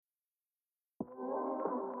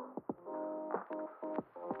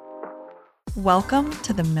Welcome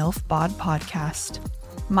to the MILF Bod podcast.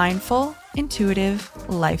 Mindful, intuitive,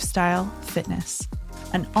 lifestyle, fitness.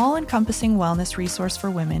 An all-encompassing wellness resource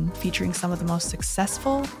for women featuring some of the most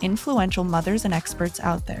successful, influential mothers and experts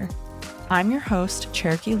out there. I'm your host,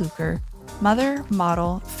 Cherokee Luker, mother,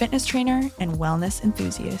 model, fitness trainer, and wellness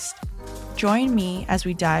enthusiast. Join me as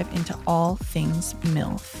we dive into all things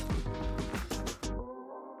MILF.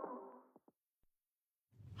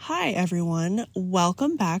 Hi, everyone.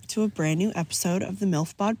 Welcome back to a brand new episode of the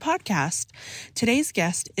MILF Bod podcast. Today's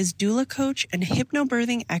guest is doula coach and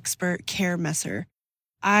hypnobirthing expert, Care Messer.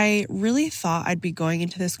 I really thought I'd be going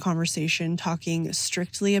into this conversation talking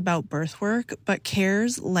strictly about birth work, but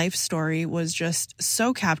Care's life story was just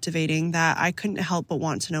so captivating that I couldn't help but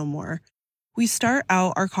want to know more. We start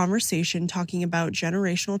out our conversation talking about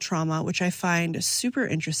generational trauma, which I find super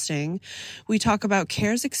interesting. We talk about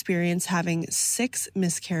Care's experience having 6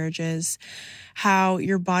 miscarriages, how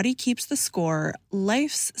your body keeps the score,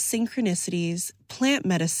 life's synchronicities, plant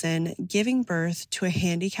medicine, giving birth to a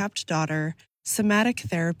handicapped daughter, somatic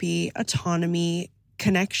therapy, autonomy,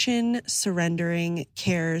 connection, surrendering,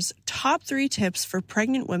 Care's top 3 tips for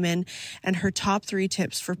pregnant women, and her top 3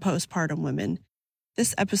 tips for postpartum women.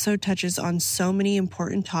 This episode touches on so many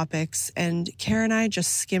important topics, and Care and I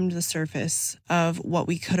just skimmed the surface of what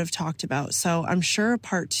we could have talked about, so I'm sure a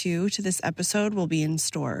part 2 to this episode will be in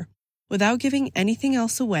store. Without giving anything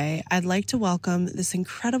else away, I'd like to welcome this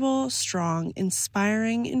incredible, strong,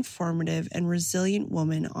 inspiring, informative, and resilient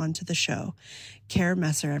woman onto the show. Care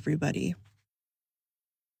Messer, everybody.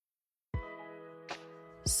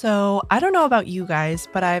 So, I don't know about you guys,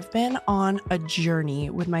 but I've been on a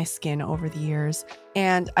journey with my skin over the years,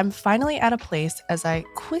 and I'm finally at a place as I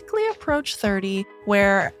quickly approach 30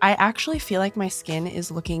 where I actually feel like my skin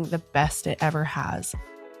is looking the best it ever has.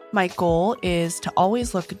 My goal is to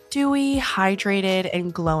always look dewy, hydrated,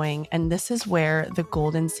 and glowing, and this is where the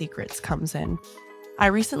Golden Secrets comes in. I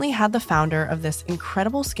recently had the founder of this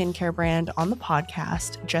incredible skincare brand on the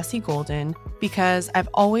podcast, Jessie Golden, because I've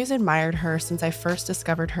always admired her since I first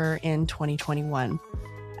discovered her in 2021.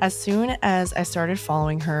 As soon as I started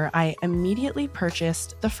following her, I immediately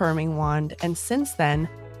purchased the firming wand, and since then,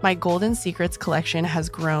 my Golden Secrets collection has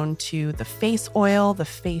grown to the face oil, the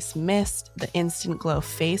face mist, the instant glow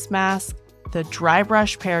face mask, the dry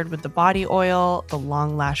brush paired with the body oil, the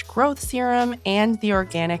long lash growth serum, and the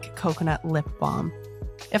organic coconut lip balm.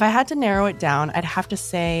 If I had to narrow it down, I'd have to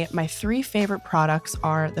say my 3 favorite products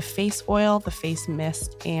are the face oil, the face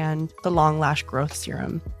mist, and the long lash growth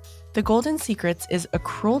serum. The Golden Secrets is a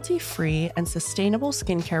cruelty-free and sustainable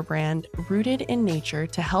skincare brand rooted in nature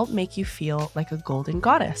to help make you feel like a golden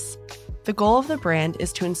goddess. The goal of the brand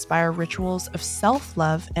is to inspire rituals of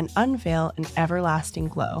self-love and unveil an everlasting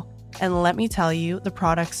glow. And let me tell you, the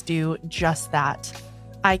products do just that.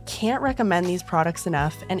 I can't recommend these products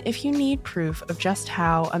enough, and if you need proof of just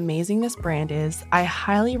how amazing this brand is, I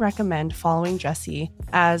highly recommend following Jessie,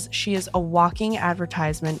 as she is a walking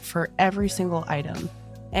advertisement for every single item.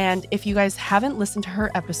 And if you guys haven't listened to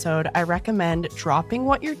her episode, I recommend dropping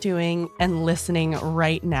what you're doing and listening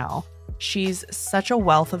right now. She's such a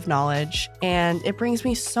wealth of knowledge, and it brings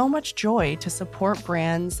me so much joy to support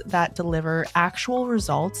brands that deliver actual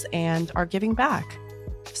results and are giving back.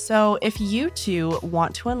 So if you too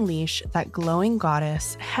want to unleash that glowing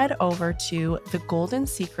goddess, head over to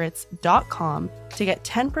thegoldensecrets.com to get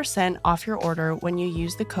 10% off your order when you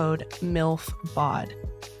use the code MILFBOD.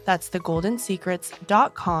 That's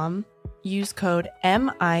thegoldensecrets.com. Use code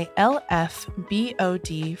MILFBOD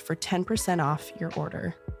for 10% off your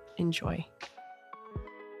order. Enjoy.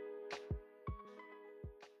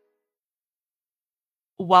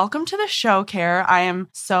 Welcome to the show, Care. I am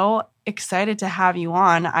so excited to have you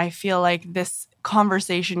on. I feel like this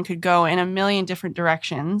conversation could go in a million different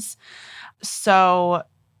directions. So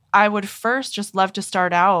I would first just love to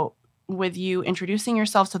start out with you introducing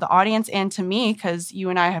yourself to the audience and to me, because you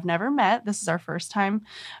and I have never met. This is our first time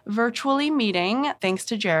virtually meeting, thanks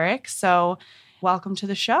to Jarek. So welcome to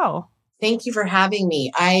the show. Thank you for having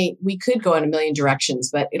me. We could go in a million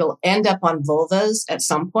directions, but it'll end up on vulvas at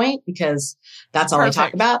some point because that's all Perfect. I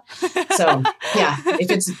talk about. So yeah,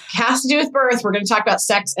 if it has to do with birth, we're going to talk about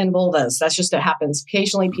sex and vulvas. That's just what happens.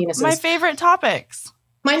 Occasionally penises. My favorite topics.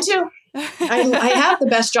 Mine too. I have the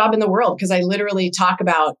best job in the world because I literally talk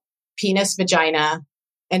about penis, vagina,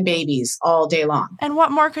 and babies all day long. And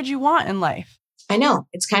what more could you want in life? I know.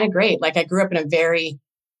 It's kind of great. Like I grew up in a very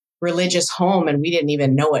religious home and we didn't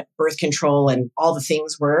even know what birth control and all the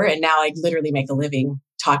things were. And now I literally make a living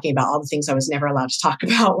talking about all the things I was never allowed to talk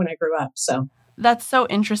about when I grew up. So that's so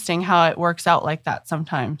interesting how it works out like that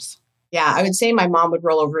sometimes. Yeah, I would say my mom would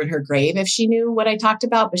roll over in her grave if she knew what I talked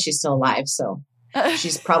about, but she's still alive. So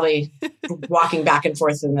she's probably walking back and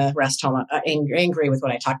forth in the rest home, angry with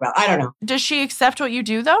what I talk about. I don't know. Does she accept what you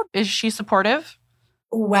do, though? Is she supportive?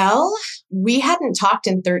 Well, we hadn't talked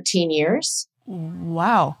in 13 years.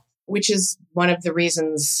 Wow. Which is one of the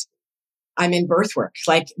reasons I'm in birth work.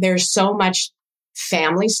 Like there's so much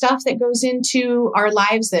family stuff that goes into our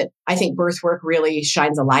lives that I think birth work really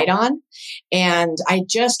shines a light on. And I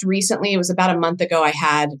just recently, it was about a month ago, I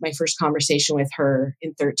had my first conversation with her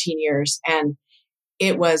in 13 years. And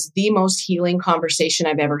it was the most healing conversation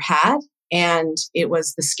I've ever had. And it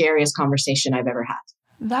was the scariest conversation I've ever had.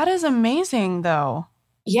 That is amazing, though.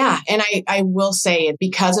 Yeah. And I will say,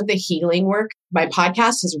 because of the healing work, my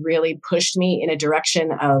podcast has really pushed me in a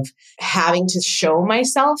direction of having to show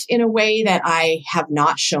myself in a way that I have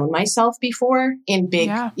not shown myself before in in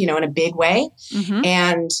a big way. Mm-hmm.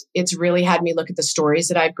 And it's really had me look at the stories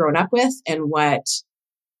that I've grown up with and what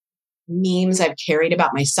memes I've carried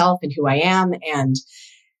about myself and who I am and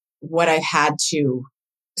what I've had to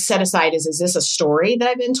set aside is this a story that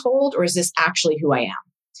I've been told or is this actually who I am?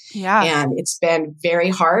 Yeah. And it's been very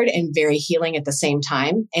hard and very healing at the same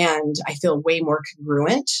time. And I feel way more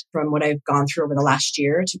congruent from what I've gone through over the last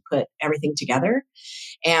year to put everything together.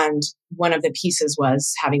 And one of the pieces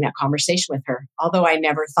was having that conversation with her, although I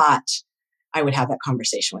never thought I would have that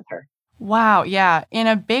conversation with her. Wow. Yeah. In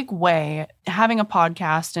a big way, having a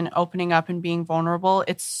podcast and opening up and being vulnerable,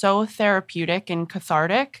 it's so therapeutic and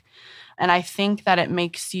cathartic. And I think that it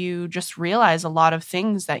makes you just realize a lot of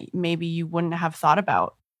things that maybe you wouldn't have thought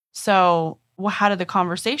about. So how did the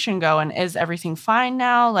conversation go? And is everything fine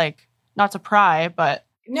now? Like, not to pry, but...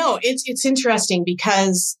 No, it's interesting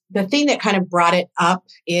because the thing that kind of brought it up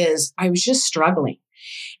is I was just struggling.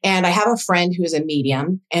 And I have a friend who is a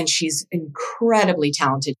medium and she's incredibly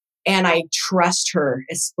talented. And I trust her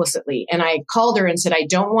explicitly. And I called her and said, I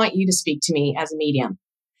don't want you to speak to me as a medium.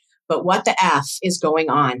 But what the F is going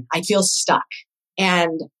on? I feel stuck.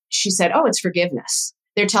 And she said, oh, it's forgiveness.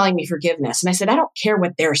 They're telling me forgiveness. And I said, I don't care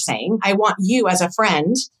what they're saying. I want you as a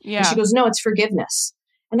friend. Yeah. And she goes, no, it's forgiveness.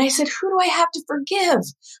 And I said, who do I have to forgive?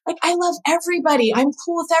 Like, I love everybody. I'm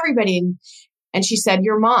cool with everybody. And she said,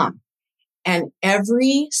 your mom. And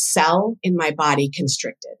every cell in my body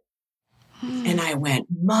constricted. And I went,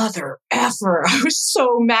 mother effer. I was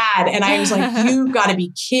so mad. And I was like, you got to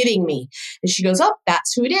be kidding me. And she goes, oh,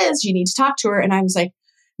 that's who it is. You need to talk to her. And I was like,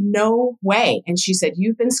 no way. And she said,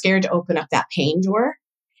 you've been scared to open up that pain door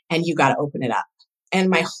and you got to open it up. And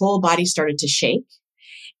my whole body started to shake.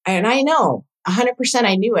 And I know 100%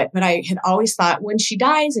 I knew it, but I had always thought when she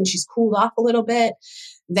dies and she's cooled off a little bit,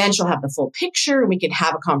 then she'll have the full picture and we could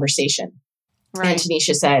have a conversation. Right. And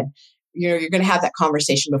Tanisha said, you're going to have that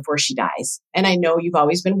conversation before she dies. And I know you've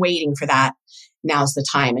always been waiting for that. Now's the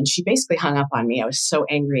time. And she basically hung up on me. I was so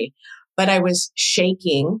angry, but I was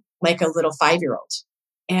shaking like a little 5-year-old.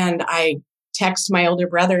 And I texted my older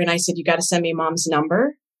brother and I said, you got to send me mom's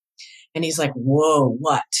number. And he's like, whoa,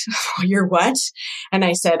 what? You're what? And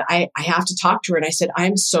I said, I have to talk to her. And I said,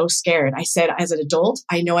 I'm so scared. I said, as an adult,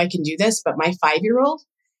 I know I can do this, but my 5-year-old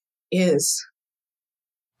is,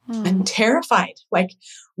 I'm terrified. Like,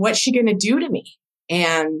 what's she going to do to me?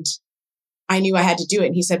 And I knew I had to do it.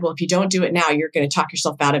 And he said, well, if you don't do it now, you're going to talk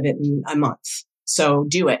yourself out of it in a month. So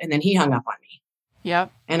do it. And then he hung up on me.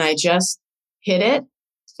 Yep. And I just hit it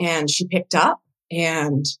and she picked up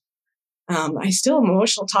and I still am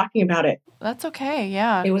emotional talking about it. That's okay.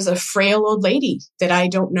 Yeah. It was a frail old lady that I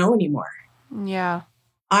don't know anymore. Yeah.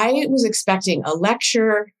 I was expecting a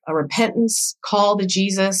lecture, a repentance call to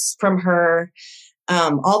Jesus from her,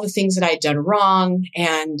 all the things that I had done wrong.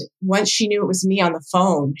 And once she knew it was me on the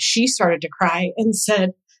phone, she started to cry and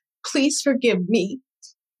said, please forgive me.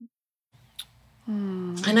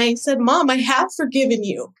 And I said, Mom, I have forgiven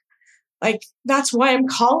you. Like, that's why I'm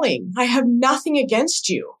calling. I have nothing against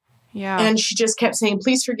you. Yeah. And she just kept saying,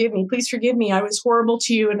 please forgive me. Please forgive me. I was horrible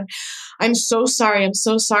to you. And I'm so sorry. I'm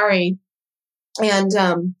so sorry. And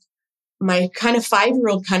my kind of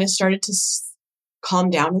 5-year-old kind of started to calm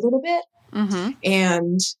down a little bit. Mm-hmm.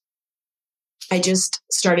 And I just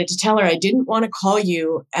started to tell her, I didn't want to call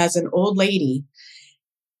you as an old lady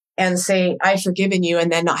and say, I've forgiven you and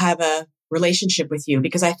then not have a relationship with you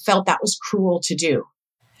because I felt that was cruel to do.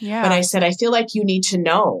 Yeah. But I said, I feel like you need to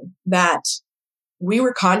know that we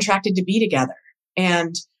were contracted to be together.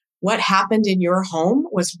 And what happened in your home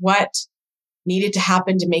was what needed to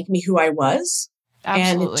happen to make me who I was.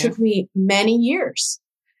 Absolutely. And it took me many years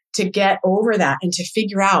to get over that and to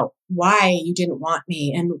figure out why you didn't want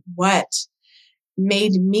me and what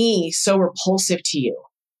made me so repulsive to you.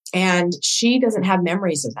 And she doesn't have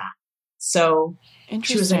memories of that. So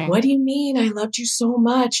she was like, what do you mean? I loved you so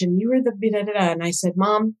much. And you were the da-da-da. And I said,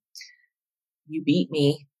 Mom, you beat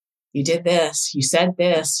me. You did this. You said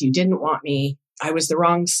this. You didn't want me. I was the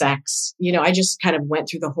wrong sex. I just kind of went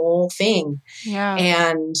through the whole thing. Yeah.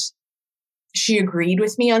 And she agreed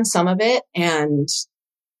with me on some of it and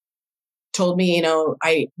told me,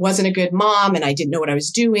 I wasn't a good mom and I didn't know what I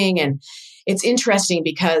was doing. And it's interesting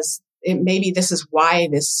because maybe this is why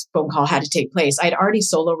this phone call had to take place. I'd already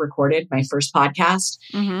solo recorded my first podcast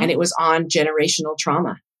and it was on generational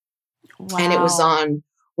trauma. Wow. And it was on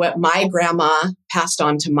what my grandma passed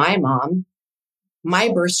on to my mom. My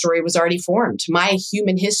birth story was already formed. My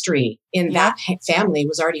human history in that family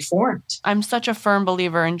was already formed. I'm such a firm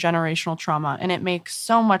believer in generational trauma, and it makes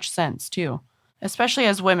so much sense too, especially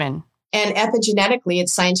as women. And epigenetically,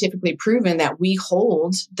 it's scientifically proven that we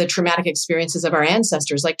hold the traumatic experiences of our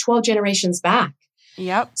ancestors like 12 generations back.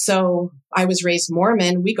 Yep. So I was raised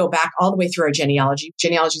Mormon. We go back all the way through our genealogy.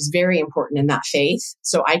 Genealogy is very important in that faith.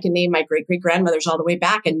 So I can name my great-great-grandmothers all the way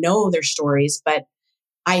back and know their stories, but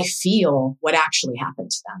I feel what actually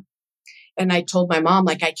happened to them. And I told my mom,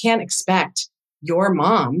 I can't expect your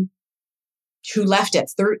mom who left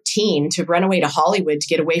at 13 to run away to Hollywood to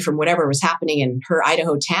get away from whatever was happening in her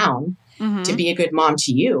Idaho town to be a good mom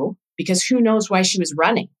to you, because who knows why she was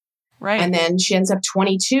running. Right. And then she ends up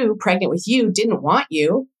 22, pregnant with you, didn't want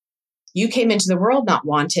you. You came into the world not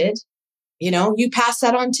wanted. You passed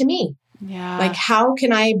that on to me. Yeah. How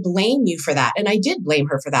can I blame you for that? And I did blame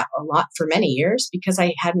her for that a lot for many years because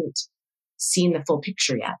I hadn't seen the full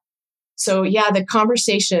picture yet. So yeah, the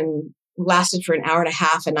conversation lasted for an hour and a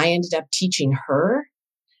half and I ended up teaching her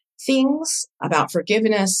things about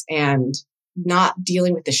forgiveness and not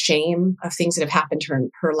dealing with the shame of things that have happened to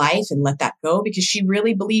her life and let that go, because she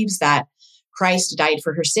really believes that Christ died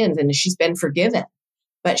for her sins and she's been forgiven,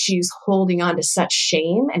 but she's holding on to such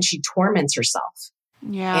shame and she torments herself.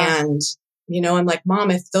 Yeah. And, I'm like,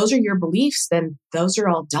 Mom, if those are your beliefs, then those are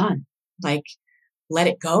all done. Let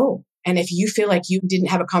it go. And if you feel like you didn't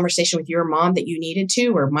have a conversation with your mom that you needed to,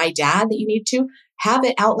 or my dad that you need to, have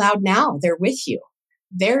it out loud now. They're with you.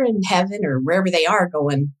 They're in heaven or wherever they are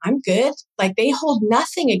going, I'm good. They hold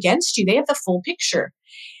nothing against you. They have the full picture.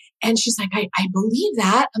 And she's like, I believe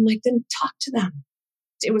that. I'm like, then talk to them.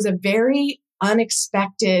 It was a very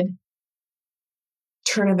unexpected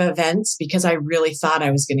turn of events because I really thought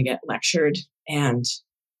I was going to get lectured and,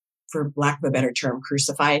 for lack of a better term,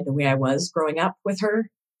 crucified the way I was growing up with her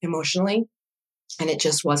emotionally. And it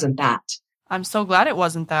just wasn't that. I'm so glad it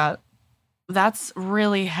wasn't that. That's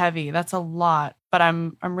really heavy. That's a lot. But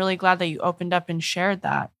I'm really glad that you opened up and shared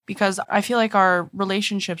that, because I feel like our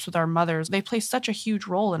relationships with our mothers, they play such a huge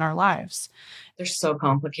role in our lives. They're so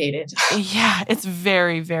complicated. Yeah, it's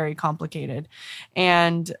very, very complicated.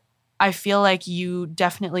 And I feel like you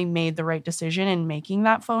definitely made the right decision in making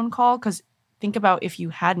that phone call, because think about if you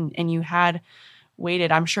hadn't and you had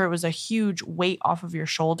waited. I'm sure it was a huge weight off of your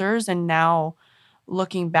shoulders. And now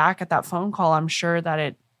looking back at that phone call, I'm sure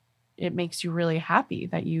that it makes you really happy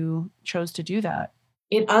that you chose to do that.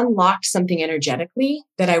 It unlocked something energetically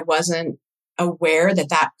that I wasn't aware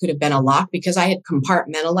that could have been unlocked, because I had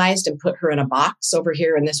compartmentalized and put her in a box over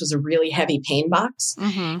here. And this was a really heavy pain box.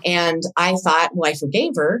 And I thought, well, I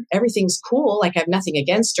forgave her. Everything's cool. I have nothing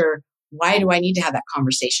against her. Why do I need to have that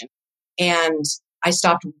conversation? And I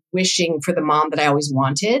stopped wishing for the mom that I always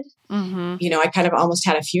wanted. I kind of almost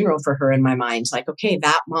had a funeral for her in my mind. Okay,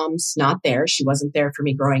 that mom's not there. She wasn't there for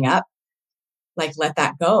me growing up. Let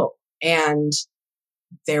that go. And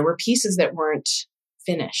there were pieces that weren't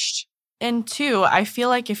finished. And two, I feel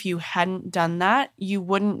like if you hadn't done that, you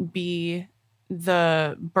wouldn't be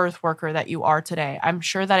the birth worker that you are today. I'm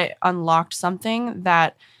sure that it unlocked something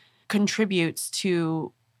that contributes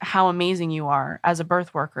to how amazing you are as a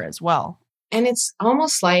birth worker as well. And it's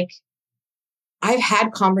almost like I've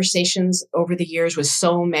had conversations over the years with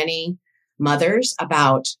so many mothers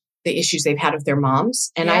about the issues they've had with their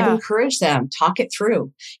moms. And I've encouraged them, talk it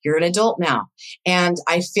through. You're an adult now. And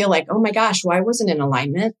I feel like, oh my gosh, well, I wasn't in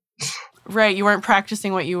alignment. Right. You weren't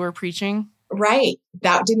practicing what you were preaching. Right.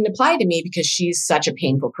 That didn't apply to me because she's such a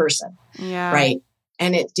painful person. Yeah. Right.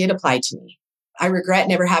 And it did apply to me. I regret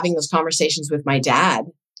never having those conversations with my dad.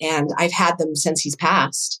 And I've had them since he's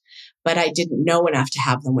passed, but I didn't know enough to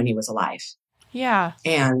have them when he was alive. Yeah.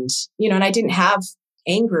 And, and I didn't have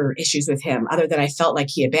anger issues with him other than I felt like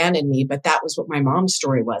he abandoned me. But that was what my mom's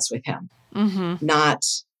story was with him, not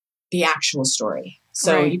the actual story.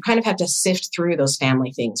 So you kind of have to sift through those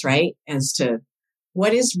family things, right? As to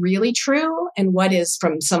what is really true and what is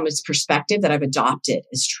from someone's perspective that I've adopted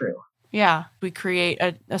is true. Yeah. We create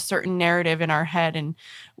a certain narrative in our head, and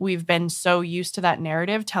we've been so used to that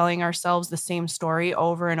narrative telling ourselves the same story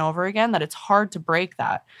over and over again that it's hard to break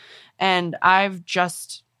that. And I've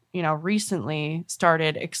just, recently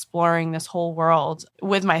started exploring this whole world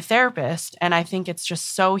with my therapist. And I think it's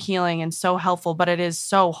just so healing and so helpful, but it is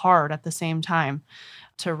so hard at the same time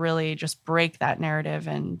to really just break that narrative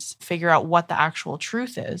and figure out what the actual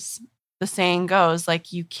truth is. The saying goes,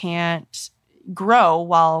 like, you can't grow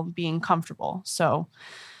while being comfortable. So,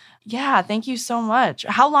 yeah, thank you so much.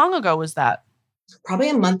 How long ago was that? Probably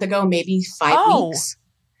a month ago, maybe 5 weeks.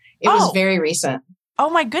 It was very recent. Oh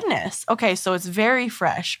my goodness. Okay, so it's very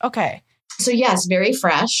fresh. Okay. So yes, very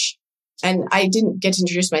fresh. And I didn't get to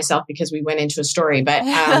introduce myself because we went into a story, but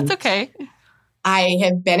that's okay. I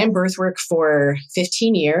have been in birth work for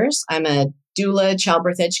 15 years. I'm a doula,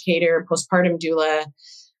 childbirth educator, postpartum doula,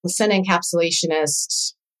 placenta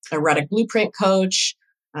encapsulationist, erotic blueprint coach,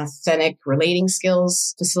 authentic relating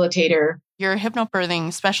skills facilitator. You're a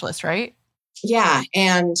hypnobirthing specialist, right? Yeah.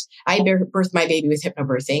 And I birthed my baby with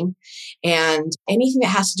hypnobirthing, and anything that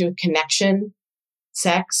has to do with connection,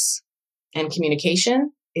 sex, and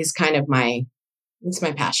communication is kind of it's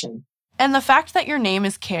my passion. And the fact that your name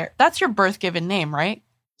is that's your birth given name, right?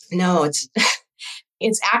 No,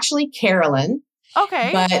 it's actually Carolyn.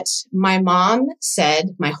 Okay. But my mom said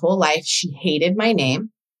my whole life she hated my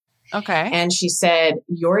name. Okay. And she said,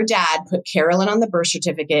 your dad put Carolyn on the birth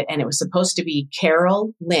certificate, and it was supposed to be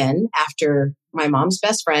Carol Lynn after my mom's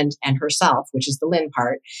best friend and herself, which is the Lynn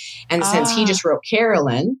part. And since he just wrote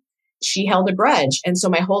Carolyn, she held a grudge. And so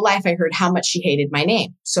my whole life I heard how much she hated my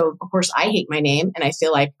name. So of course I hate my name, and I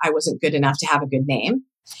feel like I wasn't good enough to have a good name.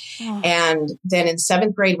 And then in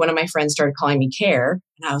 7th grade, one of my friends started calling me Care.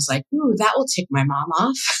 And I was like, ooh, that will tick my mom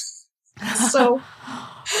off. So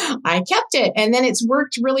I kept it. And then it's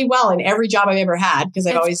worked really well in every job I've ever had, because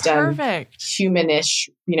I've always done humanish,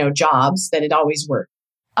 jobs that it always worked.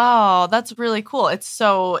 Oh, that's really cool. It's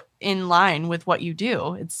so in line with what you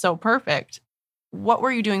do. It's so perfect. What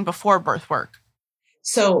were you doing before birth work?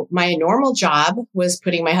 So my normal job was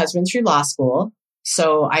putting my husband through law school.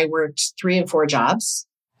 So I worked 3 and 4 jobs.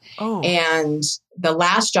 Oh. And the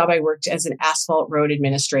last job I worked as an asphalt road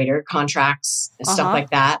administrator, contracts, stuff like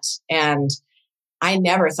that. And I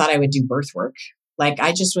never thought I would do birth work. Like,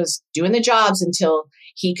 I just was doing the jobs until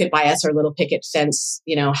he could buy us our little picket fence,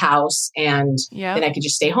 house. And then I could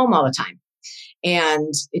just stay home all the time.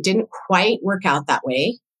 And it didn't quite work out that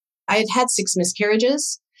way. I had had 6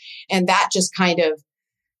 miscarriages, and that just kind of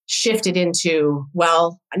shifted into,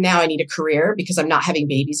 well, now I need a career because I'm not having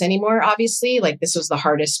babies anymore. Obviously, like, this was the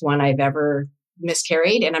hardest one I've ever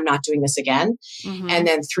miscarried, and I'm not doing this again. And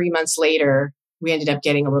then 3 months later, we ended up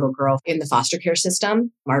getting a little girl in the foster care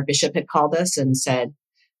system. Our bishop had called us and said,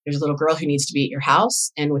 there's a little girl who needs to be at your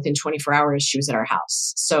house. And within 24 hours, she was at our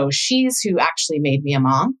house. So she's who actually made me a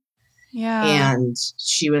mom. Yeah. And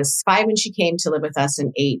she was 5 when she came to live with us,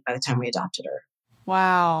 and 8 by the time we adopted her.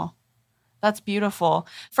 Wow. That's beautiful.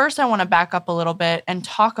 First, I want to back up a little bit and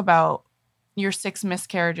talk about your 6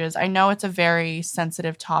 miscarriages. I know it's a very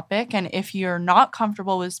sensitive topic, and if you're not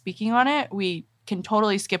comfortable with speaking on it, we can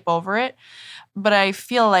totally skip over it. But I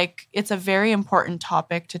feel like it's a very important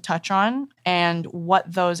topic to touch on, and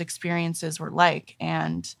what those experiences were like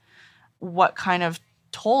and what kind of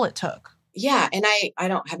toll it took. Yeah. And I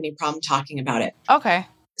don't have any problem talking about it. Okay.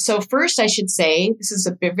 So first, I should say, this is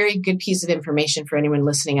a very good piece of information for anyone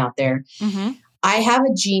listening out there. I have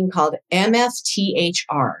a gene called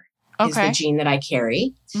MFTHR. Is the gene that I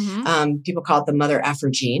carry. People call it the mother effer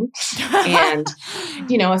gene. And,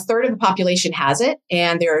 a third of the population has it.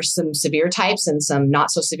 And there are some severe types and some not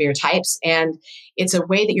so severe types. And it's a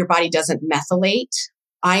way that your body doesn't methylate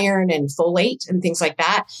iron and folate and things like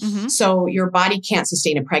that. So your body can't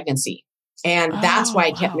sustain a pregnancy. And that's why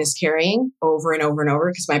I kept miscarrying over and over and over,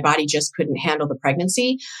 because my body just couldn't handle the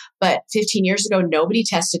pregnancy. But 15 years ago, nobody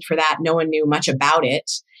tested for that. No one knew much about it.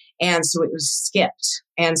 And so it was skipped.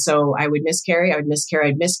 And so I would miscarry. And,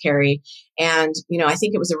 I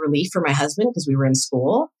think it was a relief for my husband because we were in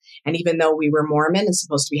school. And even though we were Mormon and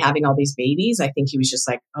supposed to be having all these babies, I think he was just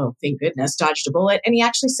like, oh, thank goodness, dodged a bullet. And he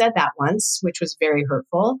actually said that once, which was very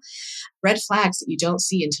hurtful. Red flags that you don't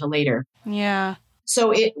see until later. Yeah.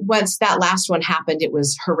 So once that last one happened, it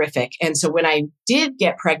was horrific. And so when I did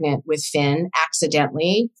get pregnant with Finn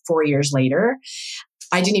accidentally 4 years later,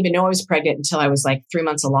 I didn't even know I was pregnant until I was like 3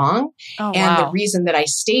 months along. The reason that I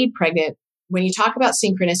stayed pregnant, when you talk about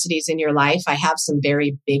synchronicities in your life, I have some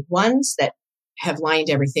very big ones that have lined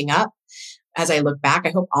everything up. As I look back,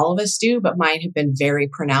 I hope all of us do, but mine have been very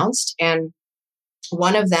pronounced. And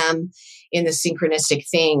one of them in the synchronistic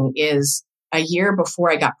thing is a year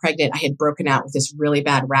before I got pregnant, I had broken out with this really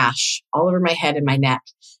bad rash all over my head and my neck.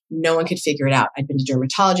 No one could figure it out. I'd been to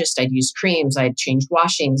dermatologist. I'd used creams. I'd changed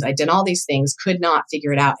washings. I'd done all these things, could not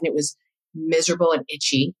figure it out. And it was miserable and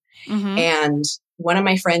itchy. Mm-hmm. And one of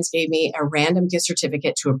my friends gave me a random gift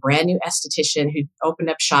certificate to a brand new esthetician who opened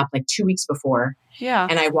up shop like 2 weeks before. Yeah.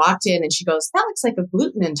 And I walked in and she goes, that looks like a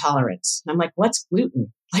gluten intolerance. And I'm like, what's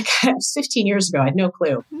gluten? Like it was 15 years ago. I had no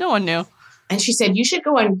clue. No one knew. And she said, you should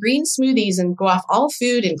go on green smoothies and go off all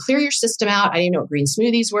food and clear your system out. I didn't know what green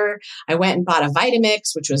smoothies were. I went and bought a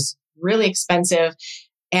Vitamix, which was really expensive.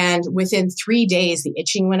 And within 3 days, the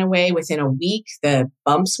itching went away. Within a week, the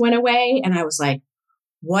bumps went away. And I was like,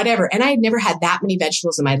 whatever. And I had never had that many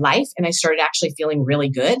vegetables in my life. And I started actually feeling really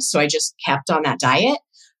good. So I just kept on that diet,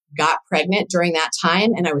 got pregnant during that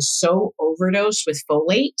time. And I was so overdosed with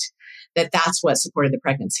folate that that's what supported the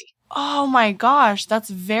pregnancy. Oh my gosh. That's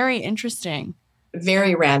very interesting.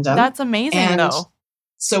 Very random. That's amazing though.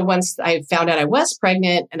 So once I found out I was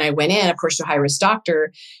pregnant and I went in, of course, to a high-risk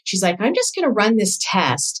doctor, she's like, I'm just going to run this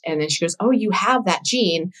test. And then she goes, oh, you have that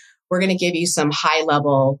gene. We're going to give you some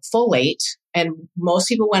high-level folate. And most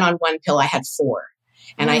people went on one pill. I had 4.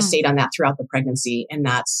 And I stayed on that throughout the pregnancy. And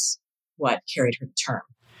that's what carried her to term.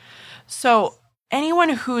 So anyone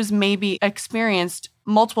who's maybe experienced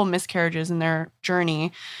multiple miscarriages in their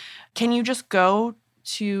journey, can you just go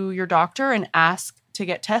to your doctor and ask to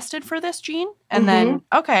get tested for this gene? And then,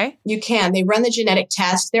 okay. You can. They run the genetic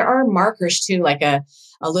test. There are markers too, like a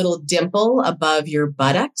little dimple above your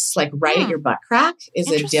buttocks, like right at your butt crack is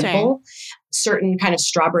a dimple. Certain kind of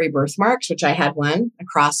strawberry birthmarks, which I had one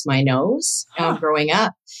across my nose growing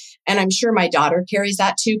up. And I'm sure my daughter carries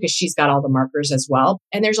that too, because she's got all the markers as well.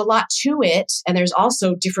 And there's a lot to it. And there's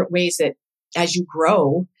also different ways that as you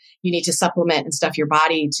grow, you need to supplement and stuff your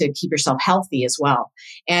body to keep yourself healthy as well.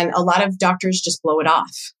 And a lot of doctors just blow it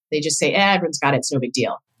off. They just say, everyone's got it. It's no big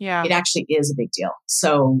deal. Yeah. It actually is a big deal.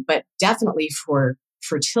 So, but definitely for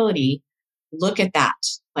fertility, look at that.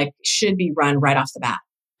 Like should be run right off the bat.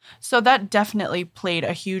 So that definitely played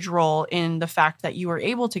a huge role in the fact that you were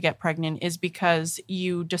able to get pregnant is because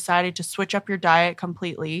you decided to switch up your diet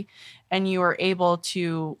completely and you were able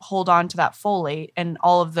to hold on to that folate and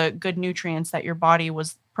all of the good nutrients that your body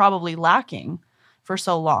was probably lacking for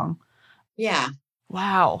so long. Yeah.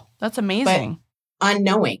 Wow. That's amazing. But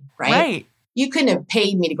unknowing, right? Right. You couldn't have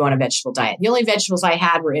paid me to go on a vegetable diet. The only vegetables I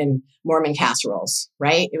had were in Mormon casseroles,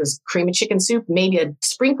 right? It was cream of chicken soup, maybe a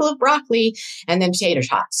sprinkle of broccoli, and then potato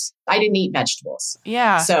tots. I didn't eat vegetables.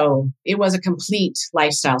 Yeah. So it was a complete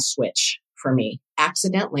lifestyle switch for me,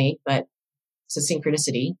 accidentally, but it's a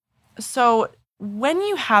synchronicity. So when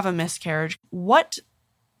you have a miscarriage, what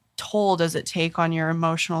toll does it take on your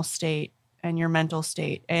emotional state and your mental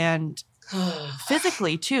state and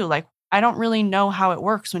physically too? Like, I don't really know how it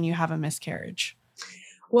works when you have a miscarriage.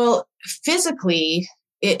 Well, physically,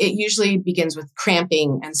 it usually begins with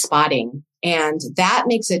cramping and spotting, and that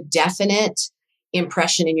makes a definite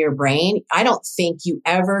impression in your brain. I don't think you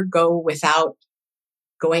ever go without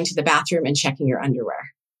going to the bathroom and checking your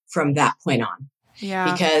underwear from that point on.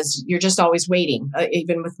 Yeah. Because you're just always waiting.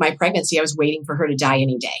 Even with my pregnancy, I was waiting for her to die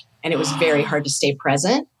any day. And it was very hard to stay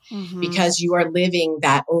present because you are living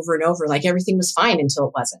that over and over. Like everything was fine until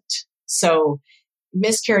it wasn't. So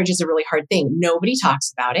miscarriage is a really hard thing. Nobody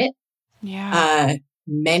talks about it. Yeah.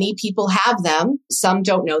 Many people have them. Some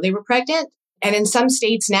don't know they were pregnant. And in some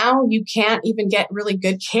states now, you can't even get really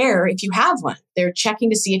good care if you have one. They're checking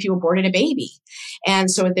to see if you aborted a baby.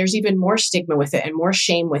 And so there's even more stigma with it and more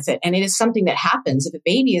shame with it. And it is something that happens if a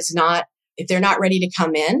baby is not, if they're not ready to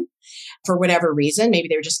come in for whatever reason. Maybe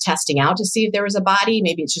they were just testing out to see if there was a body.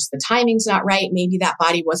 Maybe it's just the timing's not right. Maybe that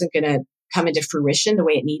body wasn't going to come into fruition the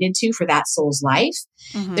way it needed to for that soul's life.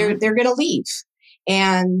 They're going to leave.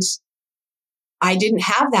 And I didn't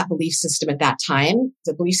have that belief system at that time.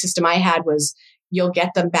 The belief system I had was you'll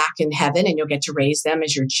get them back in heaven and you'll get to raise them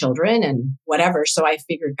as your children and whatever. So I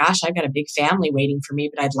figured, gosh, I've got a big family waiting for me,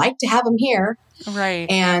 but I'd like to have them here. Right.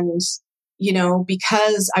 And, you know,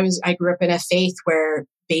 because I grew up in a faith where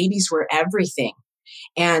babies were everything.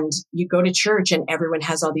 And you go to church and everyone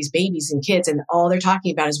has all these babies and kids and all they're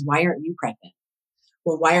talking about is, why aren't you pregnant?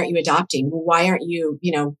 Well, why aren't you adopting? Well, why aren't you,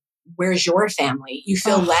 where's your family? You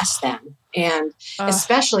feel less than. And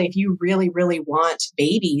especially if you really, really want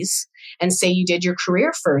babies and say you did your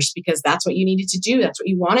career first because that's what you needed to do. That's what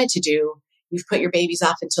you wanted to do. You've put your babies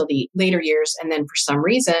off until the later years. And then for some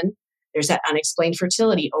reason, there's that unexplained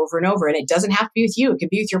fertility over and over. And it doesn't have to be with you. It could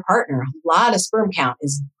be with your partner. A lot of sperm count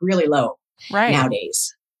is really low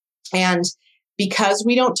nowadays. And because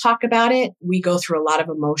we don't talk about it, we go through a lot of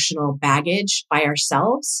emotional baggage by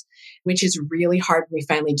ourselves which is really hard when we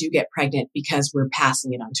finally do get pregnant because we're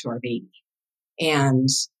passing it on to our baby. And,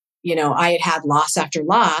 I had loss after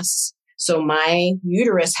loss. So my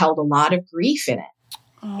uterus held a lot of grief in it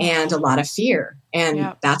and a lot of fear.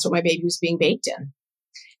 And that's what my baby was being baked in.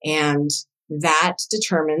 And that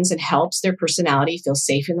determines and helps their personality feel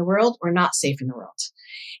safe in the world or not safe in the world.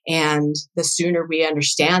 And the sooner we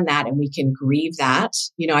understand that and we can grieve that,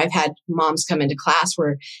 I've had moms come into class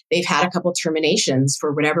where they've had a couple terminations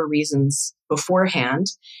for whatever reasons beforehand.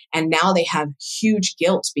 And now they have huge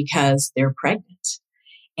guilt because they're pregnant.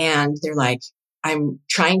 And they're like, I'm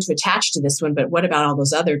trying to attach to this one, but what about all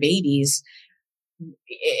those other babies?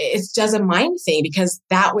 It does a mind thing because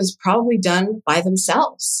that was probably done by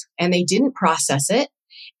themselves and they didn't process it.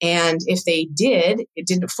 And if they did, it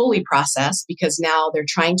didn't fully process because now they're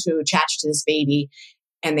trying to attach to this baby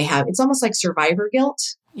and it's almost like survivor guilt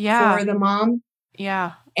for the mom.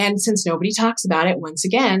 Yeah. And since nobody talks about it, once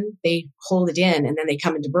again, they hold it in and then they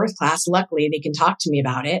come into birth class. Luckily, they can talk to me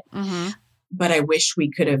about it. Mm-hmm. But I wish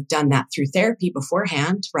we could have done that through therapy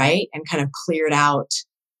beforehand, right? And kind of cleared out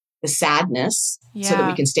the sadness so that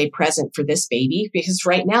we can stay present for this baby, because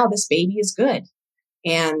right now this baby is good.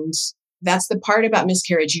 And that's the part about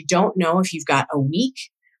miscarriage. You don't know if you've got a week,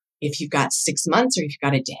 if you've got 6 months, or if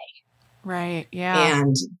you've got a day. Right. Yeah.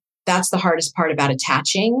 And that's the hardest part about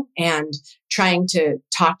attaching and trying to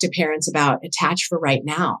talk to parents about attach for right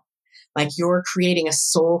now. Like you're creating a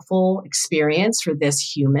soulful experience for this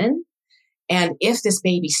human. And if this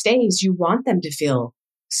baby stays, you want them to feel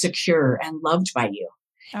secure and loved by you.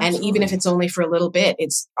 Absolutely. And even if it's only for a little bit,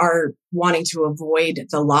 it's our wanting to avoid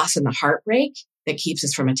the loss and the heartbreak that keeps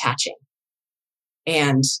us from attaching.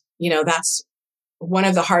 And, that's one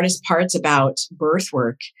of the hardest parts about birth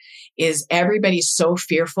work is everybody's so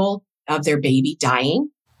fearful of their baby dying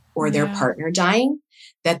or their partner dying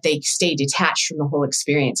that they stay detached from the whole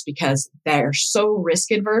experience because they're so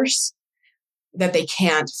risk adverse that they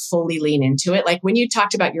can't fully lean into it. Like when you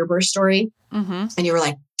talked about your birth story and you were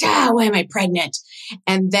like, why am I pregnant?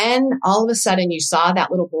 And then all of a sudden you saw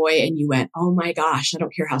that little boy and you went, oh my gosh, I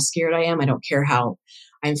don't care how scared I am. I don't care how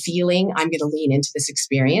I'm feeling. I'm going to lean into this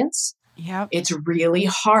experience. Yep. It's really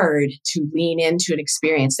hard to lean into an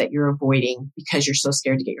experience that you're avoiding because you're so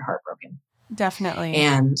scared to get your heart broken. Definitely.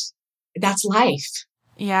 And that's life.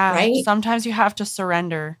 Yeah. Right? Sometimes you have to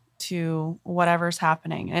surrender to whatever's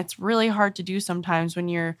happening. And it's really hard to do sometimes when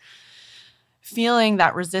you're feeling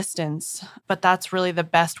that resistance, but that's really the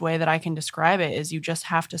best way that I can describe it is you just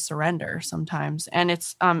have to surrender sometimes. And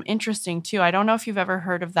it's interesting too. I don't know if you've ever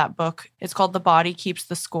heard of that book. It's called The Body Keeps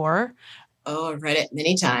the Score. Oh, I've read it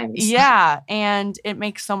many times. Yeah. And it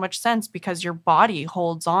makes so much sense because your body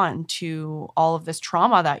holds on to all of this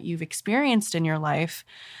trauma that you've experienced in your life.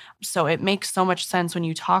 So it makes so much sense when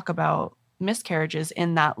you talk about miscarriages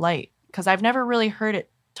in that light, because I've never really heard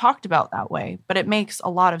it talked about that way, but it makes a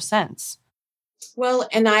lot of sense. Well,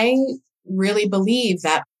 and I really believe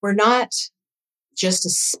that we're not just a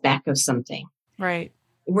speck of something. Right.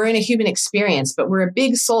 We're in a human experience, but we're a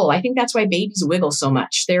big soul. I think that's why babies wiggle so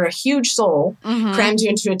much. They're a huge soul crammed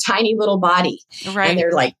into a tiny little body. Right. And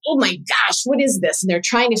they're like, oh my gosh, what is this? And they're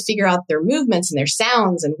trying to figure out their movements and their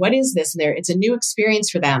sounds and what is this? And it's a new experience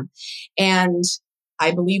for them. And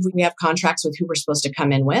I believe we have contracts with who we're supposed to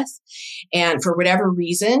come in with. And for whatever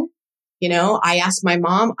reason, I asked my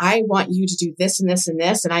mom, I want you to do this and this and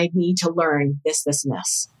this, and I need to learn this, this, and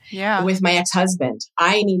this. Yeah. With my ex-husband,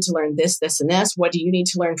 I need to learn this, this, and this. What do you need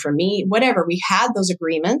to learn from me? Whatever. We had those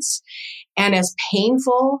agreements. And as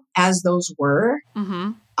painful as those were,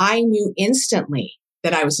 I knew instantly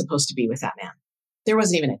that I was supposed to be with that man. There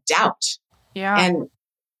wasn't even a doubt. Yeah. And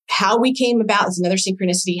how we came about is another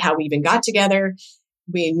synchronicity, how we even got together.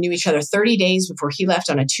 We knew each other 30 days before he left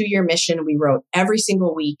on a 2-year mission. We wrote every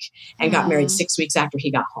single week and got married 6 weeks after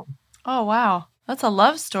he got home. Oh, wow. That's a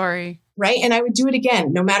love story. Right. And I would do it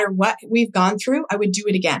again. No matter what we've gone through, I would do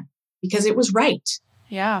it again because it was right.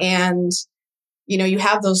 Yeah. And, you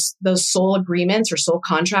have those soul agreements or soul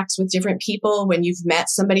contracts with different people when you've met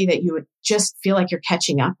somebody that you would just feel like you're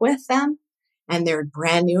catching up with them and they're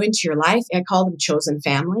brand new into your life. I call them chosen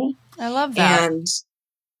family. I love that. And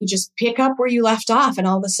you just pick up where you left off and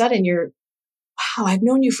all of a sudden wow, I've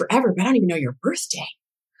known you forever, but I don't even know your birthday.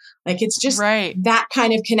 Like it's just that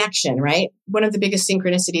kind of connection, right? One of the biggest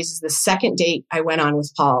synchronicities is the second date I went on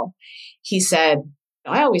with Paul. He said,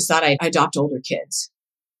 I always thought I'd adopt older kids.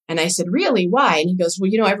 And I said, really? Why? And he goes,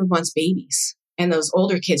 well, everyone wants babies. And those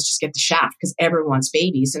older kids just get the shaft because everyone wants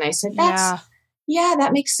babies. And I said, that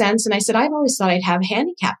makes sense. And I said, I've always thought I'd have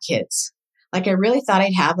handicapped kids. Like, I really thought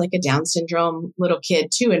I'd have like a Down syndrome little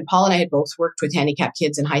kid too. And Paul and I had both worked with handicapped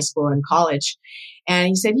kids in high school and college. And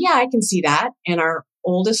he said, yeah, I can see that. And our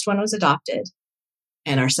oldest one was adopted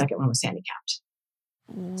and our second one was handicapped.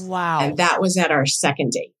 Wow. And that was at our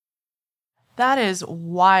second date. That is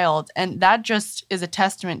wild. And that just is a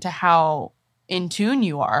testament to how in tune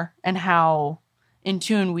you are and how in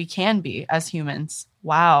tune we can be as humans.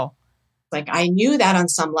 Wow. Like, I knew that on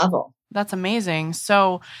some level. That's amazing.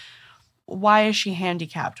 So why is she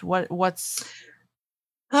handicapped? What's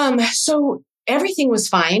So everything was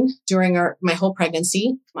fine during my whole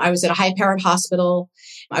pregnancy. I was at a high-powered hospital.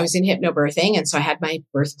 I was in hypnobirthing. And so I had my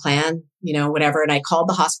birth plan, whatever. And I called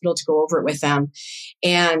the hospital to go over it with them.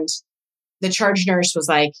 And the charge nurse was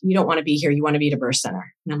like, you don't want to be here. You want to be at a birth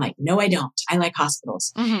center. And I'm like, no, I don't. I like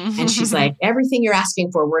hospitals. And she's like, everything you're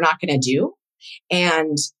asking for, we're not going to do.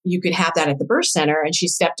 And you could have that at the birth center. And she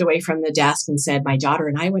stepped away from the desk and said, my daughter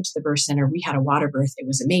and I went to the birth center. We had a water birth. It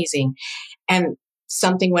was amazing. And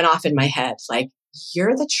something went off in my head. Like,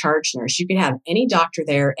 you're the charge nurse. You could have any doctor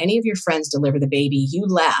there, any of your friends deliver the baby. You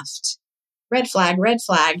left. Red flag, red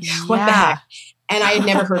flag. Yeah. What the heck? And I had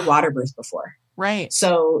never heard water birth before. Right.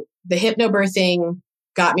 So the hypnobirthing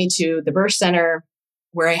got me to the birth center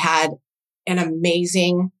where I had an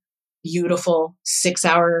amazing, beautiful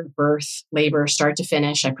 6-hour birth, labor, start to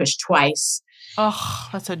finish. I pushed twice. Oh,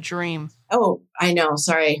 that's a dream. Oh, I know.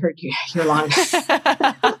 Sorry, I heard you're long.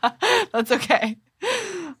 That's okay.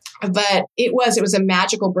 But it was a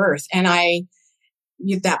magical birth. And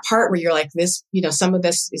that part where you're like this, some of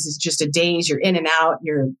this is just a daze, you're in and out,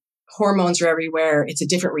 your hormones are everywhere. It's a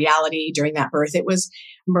different reality during that birth. It was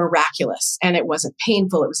miraculous and it wasn't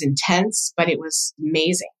painful. It was intense, but it was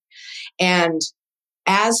amazing. And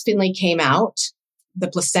as Finley came out, the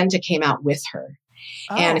placenta came out with her.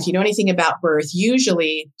 Oh. And if you know anything about birth,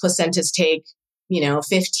 usually placentas take,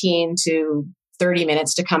 15 to 30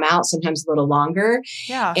 minutes to come out, sometimes a little longer.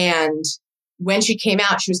 Yeah. And when she came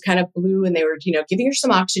out, she was kind of blue and they were, giving her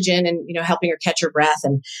some oxygen and, helping her catch her breath.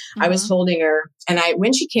 And I was holding her. And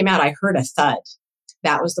when she came out, I heard a thud.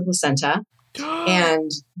 That was the placenta.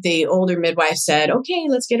 And the older midwife said, okay,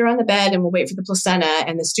 let's get her on the bed and we'll wait for the placenta.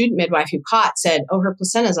 And the student midwife who caught said, oh, her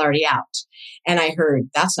placenta's already out. And I heard,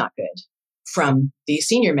 that's not good, from the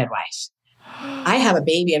senior midwife. I have a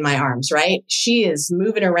baby in my arms, right? She is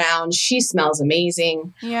moving around. She smells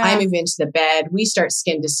amazing. Yeah. I move into the bed. We start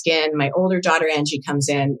skin to skin. My older daughter, Angie, comes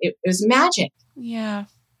in. It was magic. Yeah.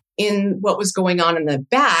 In what was going on in the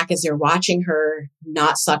back as they're watching her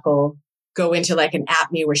not suckle, go into like an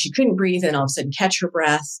apnea where she couldn't breathe and all of a sudden catch her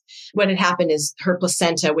breath. What had happened is her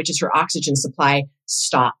placenta, which is her oxygen supply,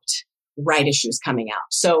 stopped right as she was coming out.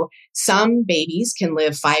 So some babies can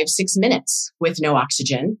live 5-6 minutes with no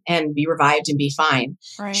oxygen and be revived and be fine.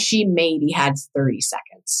 Right. She maybe had 30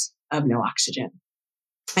 seconds of no oxygen.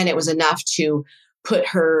 And it was enough to put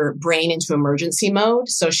her brain into emergency mode.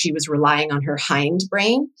 So she was relying on her hind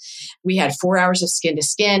brain. We had 4 hours of skin to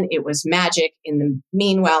skin. It was magic. In the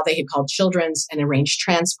meanwhile, they had called Children's and arranged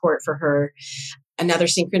transport for her. Another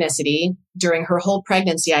synchronicity, during her whole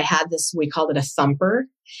pregnancy, I had this, we called it a thumper,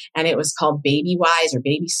 and it was called Baby Wise or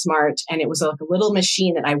Baby Smart. And it was like a little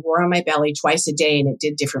machine that I wore on my belly twice a day, and it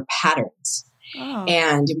did different patterns. Oh.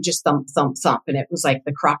 And it would just thump, thump, thump. And it was like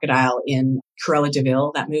the crocodile in Cruella de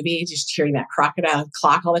Vil, that movie, just hearing that crocodile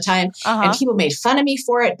clock all the time. And people made fun of me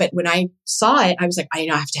for it. But when I saw it, I was like, I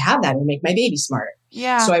have to have that. It'll make my baby smarter.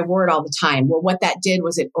 Yeah. So I wore it all the time. Well, what that did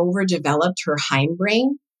was it overdeveloped her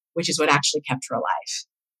hindbrain, which is what actually kept her alive.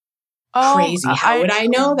 Oh, crazy. How would I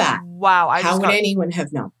know that? Wow. How would anyone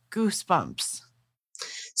have known? Goosebumps.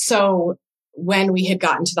 So when we had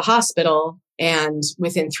gotten to the hospital, and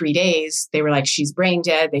within 3 days, they were like, she's brain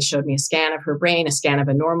dead. They showed me a scan of her brain, a scan of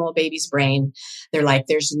a normal baby's brain. They're like,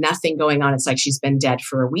 there's nothing going on. It's like she's been dead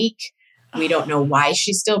for a week. We don't know why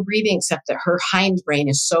she's still breathing, except that her hindbrain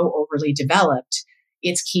is so overly developed,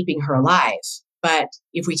 it's keeping her alive. But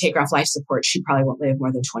if we take her off life support, she probably won't live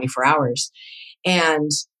more than 24 hours.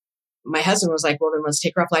 And my husband was like, well, then let's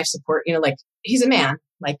take her off life support. Like, he's a man.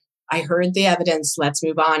 Like, I heard the evidence. Let's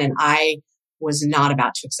move on. And I was not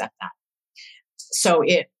about to accept that. So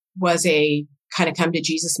it was a kind of come to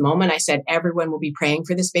Jesus moment. I said, everyone will be praying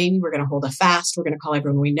for this baby. We're going to hold a fast. We're going to call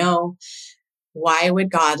everyone we know. Why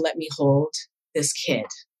would God let me hold this kid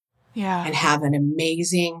and have an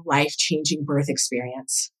amazing, life-changing birth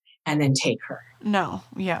experience and then take her? No.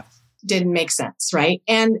 Yeah. Didn't make sense. Right.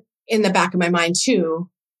 And in the back of my mind too,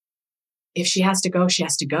 if she has to go, she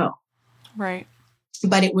has to go. Right.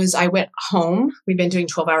 But I went home. We've been doing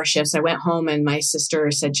 12-hour shifts. I went home and my sister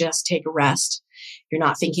said, just take a rest. You're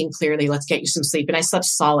not thinking clearly. Let's get you some sleep. And I slept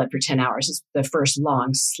solid for 10 hours. It's the first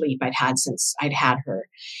long sleep I'd had since I'd had her.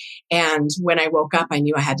 And when I woke up, I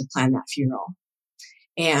knew I had to plan that funeral.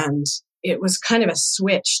 And it was kind of a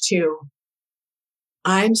switch to,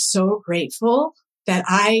 I'm so grateful that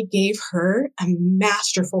I gave her a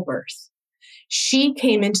masterful birth. She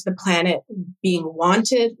came into the planet being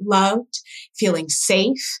wanted, loved, feeling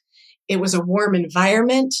safe. It was a warm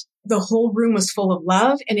environment. The whole room was full of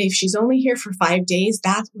love. And if she's only here for 5 days,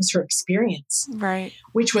 that was her experience. Right.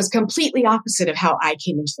 Which was completely opposite of how I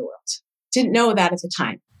came into the world. Didn't know that at the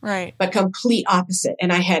time. Right. But complete opposite.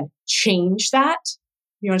 And I had changed that.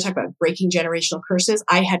 You want to talk about breaking generational curses?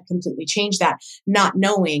 I had completely changed that, not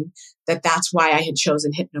knowing that that's why I had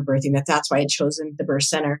chosen hypnobirthing, that's why I had chosen the birth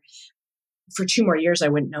center. For 2 more years, I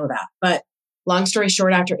wouldn't know that. But long story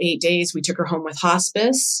short, after 8 days, we took her home with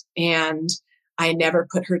hospice, and I never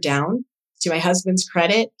put her down. To my husband's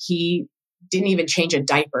credit, he didn't even change a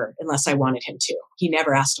diaper unless I wanted him to. He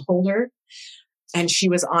never asked to hold her. And she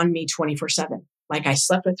was on me 24/7. Like, I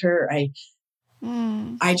slept with her. I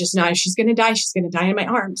just know if she's going to die, she's going to die in my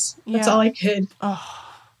arms. That's all I could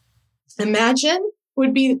imagine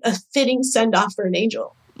would be a fitting send off for an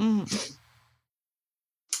angel.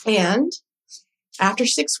 And after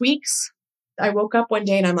 6 weeks, I woke up one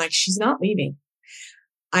day and I'm like, she's not leaving.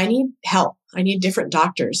 I need help. I need different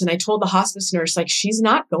doctors. And I told the hospice nurse, like, she's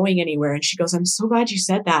not going anywhere. And she goes, I'm so glad you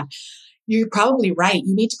said that. You're probably right.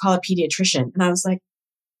 You need to call a pediatrician. And I was like,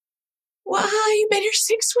 well, you've been here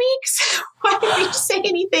 6 weeks. Why didn't you say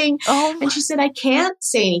anything? And she said, I can't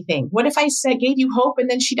say anything. What if I gave you hope and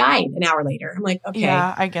then she died an hour later? I'm like, okay.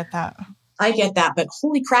 Yeah, I get that. But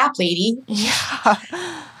holy crap, lady. Yeah.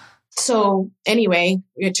 So anyway,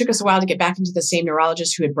 it took us a while to get back into the same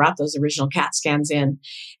neurologist who had brought those original CAT scans in.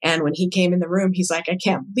 And when he came in the room, he's like, I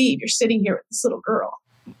can't believe you're sitting here with this little girl.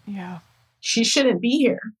 Yeah. She shouldn't be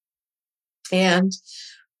here. And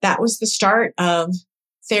that was the start of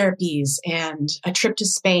therapies and a trip to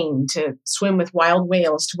Spain to swim with wild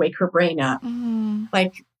whales to wake her brain up.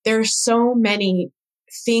 Like, there's so many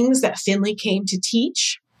things that Finley came to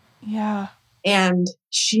teach. Yeah. And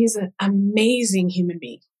she's an amazing human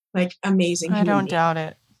being. Like, amazing human being. I don't doubt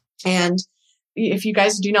it. And if you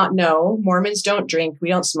guys do not know, Mormons don't drink. We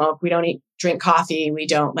don't smoke. We don't drink coffee. We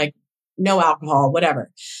don't no alcohol,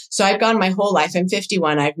 whatever. So I've gone my whole life. I'm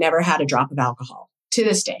 51. I've never had a drop of alcohol to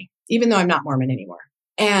this day, even though I'm not Mormon anymore.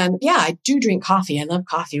 And yeah, I do drink coffee. I love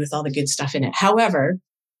coffee with all the good stuff in it. However,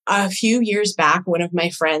 a few years back, one of my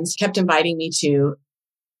friends kept inviting me to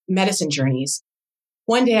medicine journeys.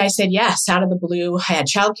 One day I said yes, out of the blue. I had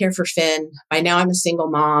childcare for Finn. By now I'm a single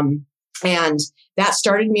mom. And that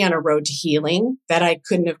started me on a road to healing that I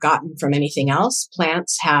couldn't have gotten from anything else.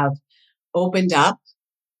 Plants have opened up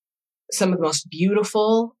some of the most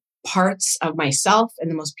beautiful parts of myself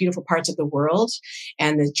and the most beautiful parts of the world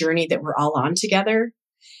and the journey that we're all on together.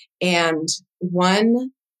 And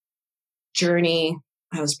one journey,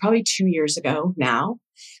 I was probably 2 years ago now,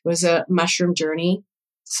 it was a mushroom journey,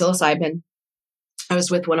 psilocybin. I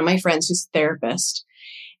was with one of my friends who's a therapist.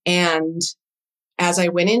 And as I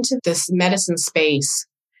went into this medicine space,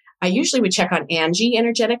 I usually would check on Angie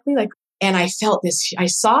energetically, and I felt this, I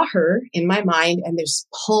saw her in my mind and this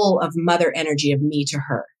pull of mother energy of me to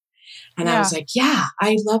her. And I was like, yeah,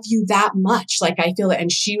 I love you that much. Like, I feel it.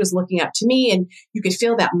 And she was looking up to me and you could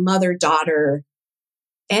feel that mother-daughter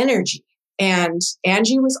energy. And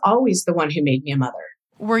Angie was always the one who made me a mother.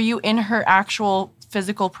 Were you in her actual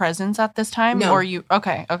physical presence at this time? No. Or you?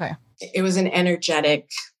 Okay. It was an energetic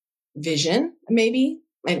vision, maybe,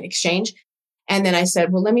 an exchange. And then I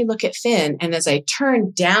said, well, let me look at Finn. And as I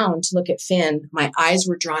turned down to look at Finn, my eyes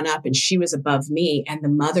were drawn up and she was above me and the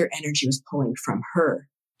mother energy was pulling from her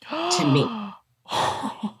to me.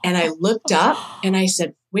 And I looked up and I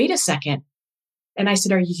said, wait a second. And I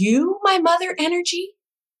said, are you my mother energy?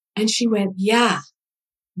 And she went, yeah,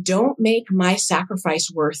 don't make my sacrifice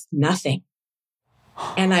worth nothing.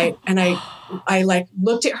 And I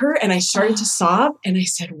looked at her and I started to sob and I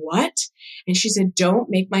said, what? And she said, don't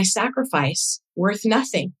make my sacrifice worth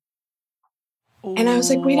nothing. And I was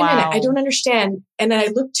like, wait a minute, I don't understand. And then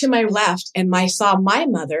I looked to my left and I saw my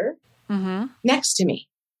mother next to me.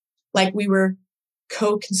 Like we were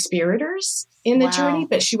co-conspirators in the journey,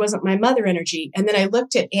 but she wasn't my mother energy. And then I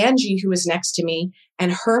looked at Angie, who was next to me,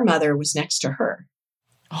 and her mother was next to her.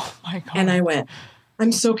 Oh my God. And I went,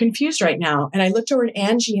 I'm so confused right now. And I looked over at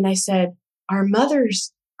Angie and I said, our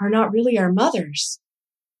mothers are not really our mothers.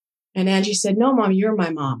 And Angie said, no, Mom, you're my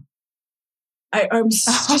mom. I was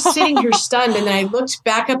just sitting here stunned. And then I looked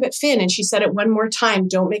back up at Finn and she said it one more time,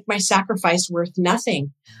 don't make my sacrifice worth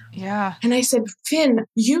nothing. Yeah. And I said, Finn,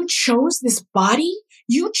 you chose this body?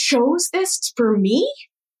 You chose this for me?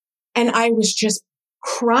 And I was just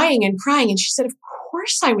crying and crying. And she said, of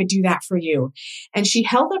course I would do that for you. And she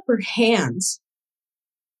held up her hands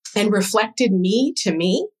and reflected me to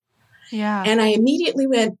me. Yeah. And I immediately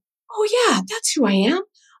went, oh yeah, that's who I am.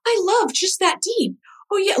 I love just that deep.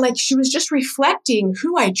 Oh yeah. Like she was just reflecting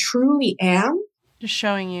who I truly am. Just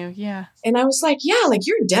showing you. Yeah. And I was like, yeah, like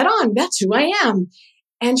you're dead on. That's who I am.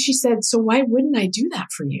 And she said, so why wouldn't I do that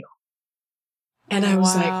for you? And I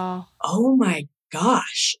was like, oh my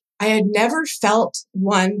gosh. I had never felt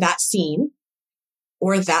that seen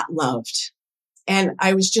or that loved. And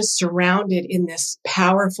I was just surrounded in this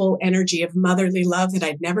powerful energy of motherly love that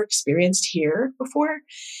I'd never experienced here before.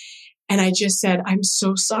 And I just said, I'm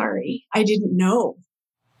so sorry. I didn't know.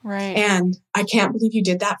 Right. And I can't believe you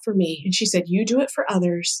did that for me. And she said, you do it for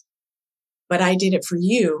others, but I did it for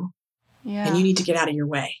you. Yeah. And you need to get out of your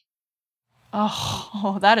way.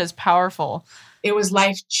 Oh, that is powerful. It was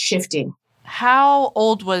life shifting. How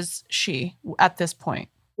old was she at this point?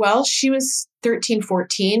 Well, she was 13,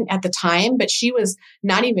 14 at the time, but she was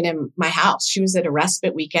not even in my house. She was at a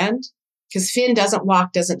respite weekend because Finn doesn't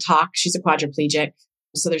walk, doesn't talk. She's a quadriplegic.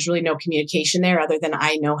 So there's really no communication there other than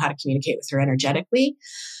I know how to communicate with her energetically.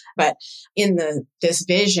 But in this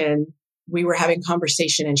vision, we were having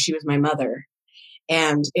conversation and she was my mother.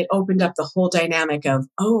 And it opened up the whole dynamic of,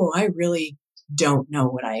 oh, I really don't know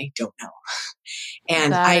what I don't know.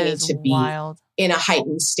 And that I need to be wild. In a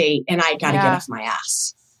heightened state and I got to get off my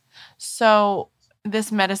ass. So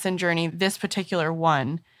this medicine journey, this particular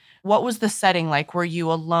one, what was the setting like? Were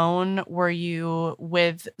you alone? Were you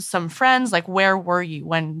with some friends? Like, where were you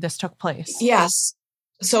when this took place? Yes.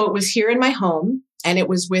 So it was here in my home and it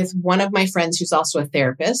was with one of my friends who's also a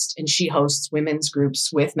therapist and she hosts women's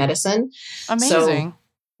groups with medicine. Amazing. So,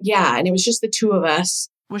 yeah. And it was just the two of us.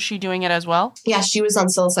 Was she doing it as well? Yeah, she was on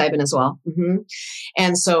psilocybin as well. Mm-hmm.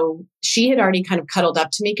 And so she had already kind of cuddled up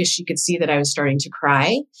to me because she could see that I was starting to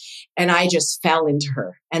cry. And I just fell into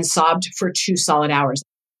her and sobbed for 2 solid hours.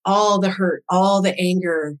 All the hurt, all the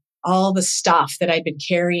anger, all the stuff that I'd been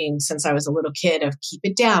carrying since I was a little kid of keep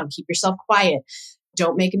it down, keep yourself quiet,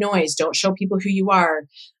 don't make a noise, don't show people who you are.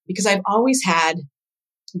 Because I've always had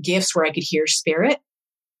gifts where I could hear spirit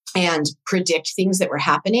and predict things that were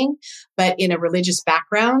happening. But in a religious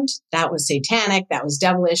background, that was satanic, that was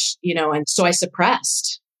devilish, and so I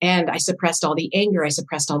suppressed. And I suppressed all the anger, I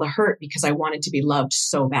suppressed all the hurt because I wanted to be loved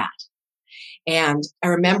so bad. And I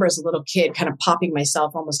remember as a little kid kind of popping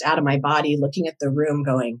myself almost out of my body, looking at the room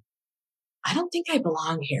going, I don't think I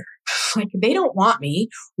belong here. Like, they don't want me.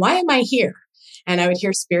 Why am I here? And I would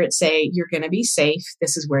hear spirit say, you're going to be safe.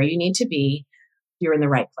 This is where you need to be. You're in the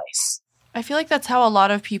right place. I feel like that's how a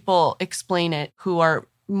lot of people explain it who are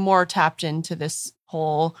more tapped into this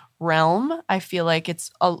whole realm. I feel like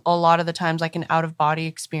it's a lot of the times like an out-of-body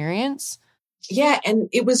experience. Yeah, and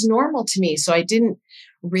it was normal to me. So I didn't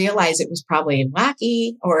realize it was probably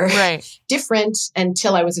wacky or different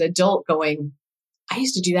until I was an adult going, I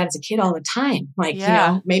used to do that as a kid all the time. Like,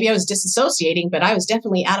 maybe I was disassociating, but I was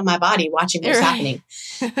definitely out of my body watching what was happening.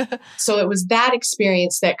 So it was that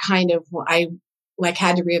experience that kind of, I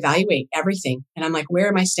had to reevaluate everything. And I'm like, where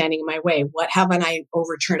am I standing in my way? What haven't I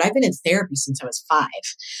overturned? I've been in therapy since I was 5.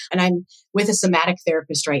 And I'm with a somatic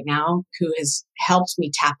therapist right now who has helped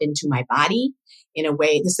me tap into my body in a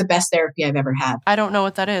way. This is the best therapy I've ever had. I don't know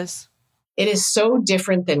what that is. It is so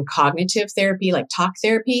different than cognitive therapy, like talk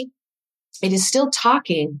therapy. It is still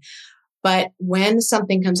talking, but when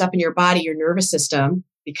something comes up in your body, your nervous system,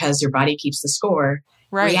 because your body keeps the score,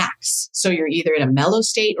 reacts. So you're either in a mellow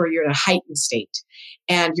state or you're in a heightened state.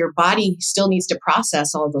 And your body still needs to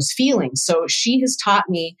process all of those feelings. So she has taught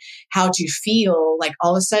me how to feel like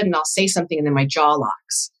all of a sudden I'll say something and then my jaw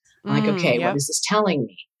locks. I'm like, okay, what is this telling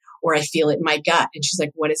me? Or I feel it in my gut. And she's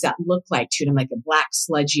like, what does that look like to you? And I'm like, a black,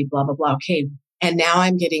 sludgy, blah, blah, blah. Okay. And now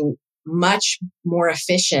I'm getting much more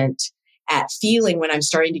efficient at feeling when I'm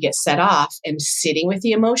starting to get set off and sitting with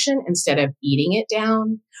the emotion instead of eating it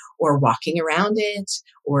down or walking around it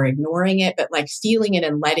or ignoring it, but like feeling it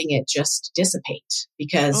and letting it just dissipate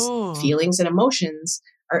because feelings and emotions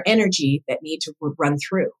are energy that need to run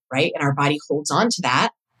through, right? And our body holds on to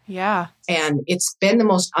that. Yeah. And it's been the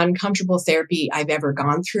most uncomfortable therapy I've ever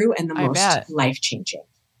gone through and the most life-changing.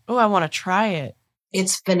 Oh, I want to try it.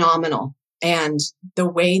 It's phenomenal. And the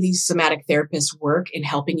way these somatic therapists work in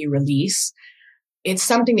helping you release, it's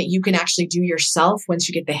something that you can actually do yourself once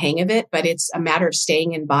you get the hang of it, but it's a matter of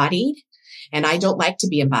staying embodied. And I don't like to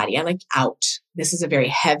be embodied. I like out. This is a very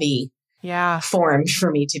heavy Yeah. form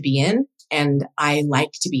for me to be in. And I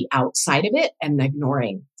like to be outside of it and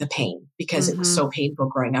ignoring the pain because it was so painful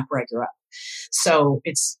growing up where I grew up. So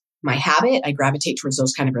it's my habit. I gravitate towards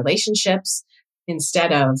those kind of relationships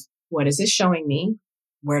instead of what is this showing me?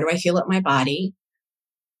 Where do I feel it in my body?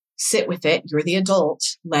 Sit with it. You're the adult.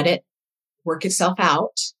 Let it work itself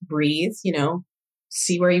out. Breathe,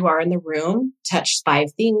 see where you are in the room, touch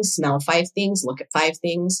 5 things, smell 5 things, look at 5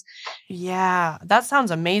 things. Yeah, that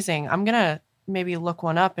sounds amazing. I'm going to maybe look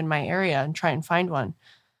one up in my area and try and find one.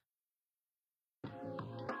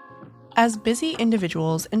 As busy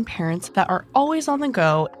individuals and parents that are always on the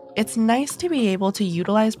go, it's nice to be able to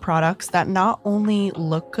utilize products that not only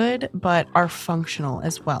look good, but are functional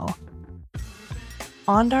as well.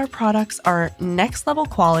 Ondar products are next level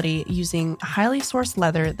quality using highly sourced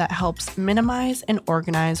leather that helps minimize and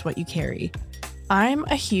organize what you carry. I'm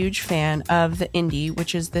a huge fan of the Indy,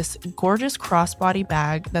 which is this gorgeous crossbody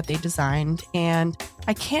bag that they designed, and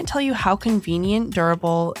I can't tell you how convenient,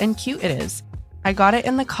 durable, and cute it is. I got it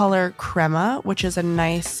in the color crema, which is a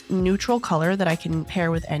nice neutral color that I can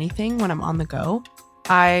pair with anything when I'm on the go.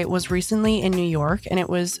 I was recently in New York and it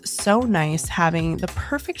was so nice having the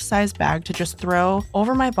perfect size bag to just throw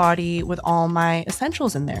over my body with all my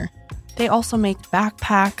essentials in there. They also make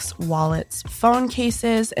backpacks, wallets, phone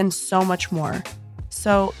cases, and so much more.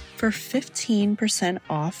 So for 15%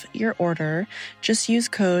 off your order, just use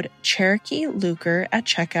code CherokeeLuker at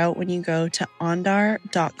checkout when you go to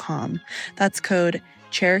ondar.com. That's code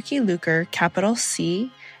CherokeeLuker, capital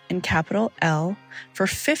C and capital L, for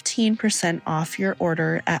 15% off your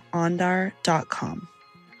order at ondar.com.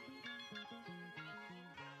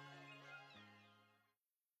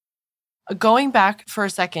 Going back for a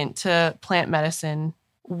second to plant medicine,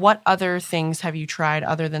 what other things have you tried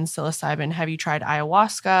other than psilocybin? Have you tried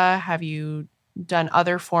ayahuasca? Have you done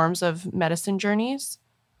other forms of medicine journeys?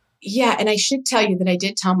 Yeah. And I should tell you that I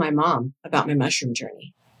did tell my mom about my mushroom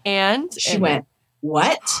journey. And she went,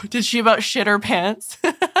 what? Did she about shit her pants?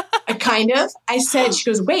 Kind of. I said, she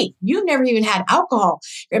goes, wait, you've never even had alcohol.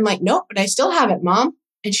 I'm like, nope, but I still have it, Mom.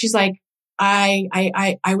 And she's like,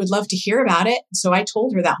 I would love to hear about it. So I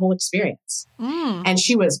told her that whole experience and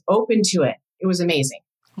she was open to it. It was amazing.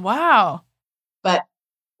 Wow. But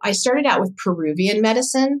I started out with Peruvian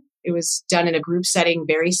medicine. It was done in a group setting,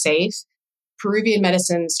 very safe. Peruvian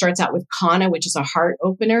medicine starts out with Kana, which is a heart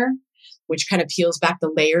opener, which kind of peels back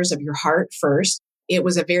the layers of your heart first. It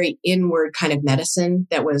was a very inward kind of medicine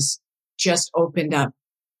that was just opened up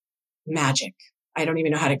magic. I don't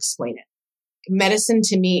even know how to explain it. Medicine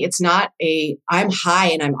to me, it's not I'm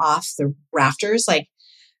high and I'm off the rafters. Like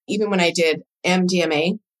even when I did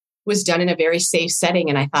MDMA, was done in a very safe setting.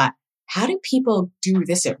 And I thought, how do people do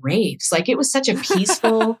this at raves? Like it was such a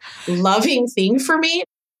peaceful, loving thing for me.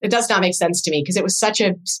 It does not make sense to me because it was such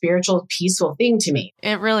a spiritual, peaceful thing to me.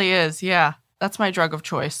 It really is. Yeah. That's my drug of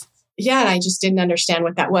choice. Yeah. And I just didn't understand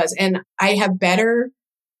what that was. And I have better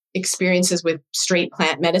experiences with straight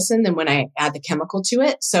plant medicine than when I add the chemical to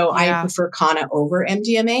it. So I prefer Kana over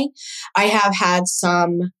MDMA. I have had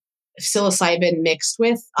some psilocybin mixed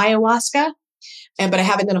with ayahuasca, but I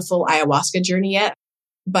haven't done a full ayahuasca journey yet.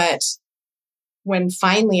 But when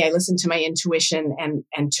finally I listened to my intuition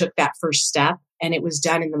and took that first step, and it was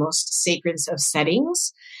done in the most sacred of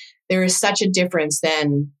settings, there is such a difference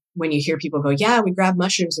than when you hear people go, yeah, we grabbed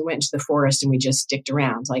mushrooms and went into the forest and we just sticked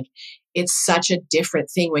around. Like it's such a different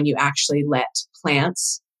thing when you actually let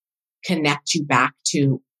plants connect you back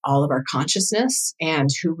to all of our consciousness and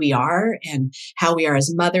who we are and how we are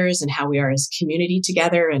as mothers and how we are as community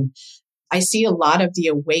together. And I see a lot of the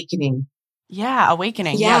awakening. Yeah,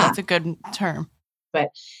 awakening. Yeah, that's a good term. But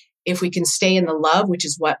if we can stay in the love, which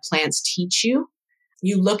is what plants teach you,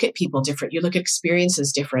 you look at people different. You look at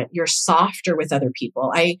experiences different. You're softer with other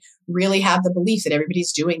people. I really have the belief that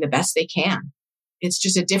everybody's doing the best they can. It's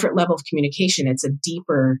just a different level of communication. It's a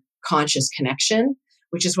deeper conscious connection,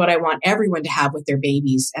 which is what I want everyone to have with their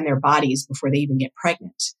babies and their bodies before they even get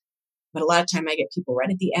pregnant. But a lot of time I get people right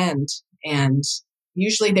at the end, and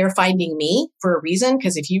usually they're finding me for a reason.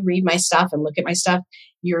 Because if you read my stuff and look at my stuff,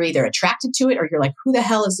 you're either attracted to it or you're like, who the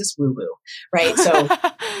hell is this woo-woo? Right? So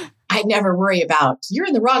I never worry about, you're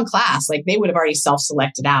in the wrong class. Like they would have already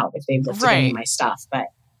self-selected out if they looked at any of my stuff. But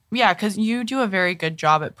yeah, because you do a very good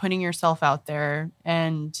job at putting yourself out there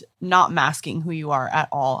and not masking who you are at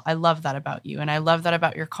all. I love that about you. And I love that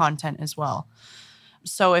about your content as well.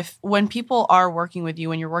 So when people are working with you,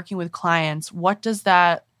 when you're working with clients, what does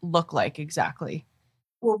that look like exactly?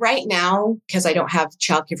 Well, right now, because I don't have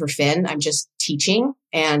childcare for Finn, I'm just teaching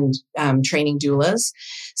and training doulas.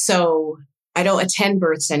 So I don't attend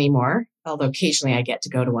births anymore, although occasionally I get to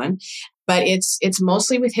go to one. but it's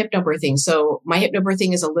mostly with hypnobirthing. So my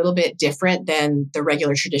hypnobirthing is a little bit different than the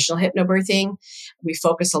regular traditional hypnobirthing. We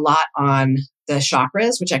focus a lot on the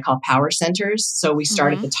chakras, which I call power centers. So we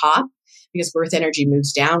start at the top because birth energy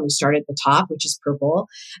moves down. We start at the top, which is purple,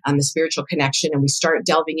 the spiritual connection, and we start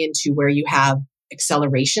delving into where you have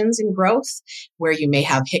accelerations in growth, where you may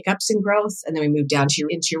have hiccups in growth. And then we move down to your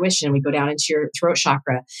intuition and we go down into your throat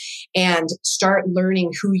chakra and start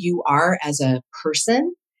learning who you are as a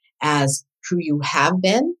person, as who you have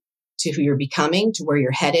been, to who you're becoming, to where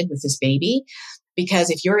you're headed with this baby.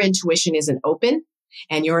 Because if your intuition isn't open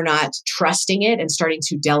and you're not trusting it and starting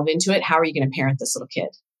to delve into it, how are you going to parent this little kid?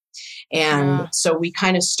 And so we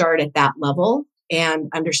kind of start at that level and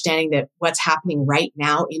understanding that what's happening right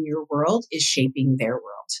now in your world is shaping their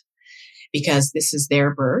world because this is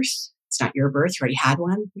their birth. It's not your birth. You already had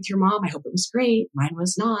one with your mom. I hope it was great. Mine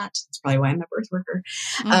was not. That's probably why I'm a birth worker.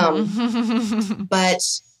 But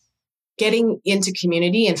getting into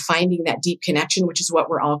community and finding that deep connection, which is what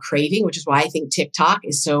we're all craving, which is why I think TikTok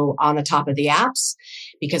is so on the top of the apps,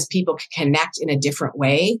 because people can connect in a different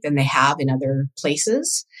way than they have in other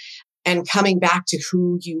places. And coming back to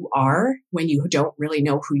who you are when you don't really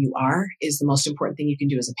know who you are is the most important thing you can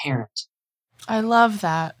do as a parent. I love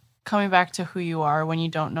that. Coming back to who you are when you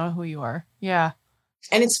don't know who you are. Yeah.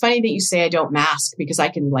 And it's funny that you say I don't mask because I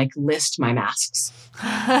can list my masks.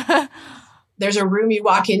 There's a room you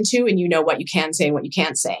walk into and you know what you can say and what you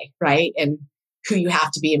can't say, right? And who you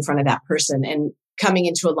have to be in front of that person. And coming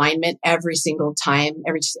into alignment every single time,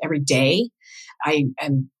 every day, I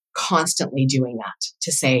am constantly doing that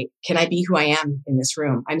to say, can I be who I am in this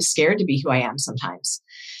room? I'm scared to be who I am sometimes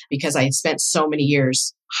because I had spent so many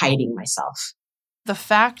years hiding myself. The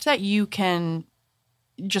fact that you can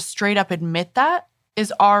just straight up admit that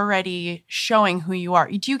is already showing who you are.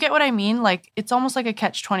 Do you get what I mean? It's almost like a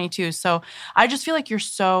catch-22. So I just feel like you're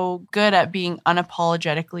so good at being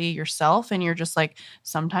unapologetically yourself. And you're just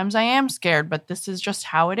sometimes I am scared, but this is just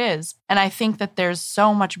how it is. And I think that there's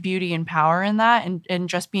so much beauty and power in that and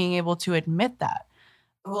just being able to admit that.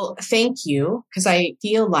 Well, thank you. Because I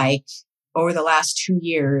feel like over the last 2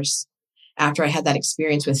 years, after I had that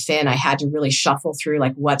experience with Finn, I had to really shuffle through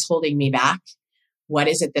what's holding me back. What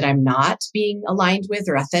is it that I'm not being aligned with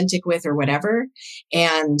or authentic with or whatever?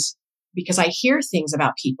 And because I hear things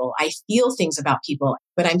about people, I feel things about people,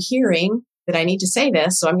 but I'm hearing that I need to say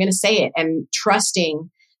this, so I'm going to say it. And trusting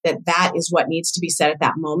that that is what needs to be said at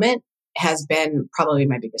that moment has been probably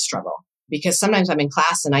my biggest struggle. Because sometimes I'm in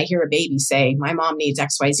class and I hear a baby say, my mom needs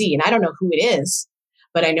XYZ, and I don't know who it is,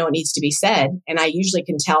 but I know it needs to be said. And I usually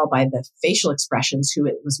can tell by the facial expressions who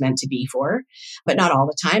it was meant to be for, but not all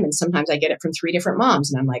the time. And sometimes I get it from 3 different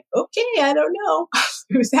moms and I'm like, okay, I don't know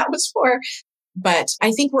who that was for. But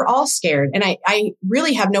I think we're all scared. And I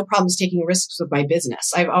really have no problems taking risks with my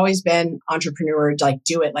business. I've always been entrepreneur,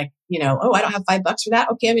 do it oh, I don't have $5 for that.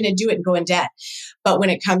 Okay, I'm going to do it and go in debt. But when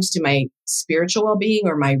it comes to my spiritual well-being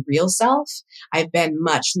or my real self, I've been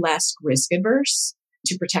much less risk adverse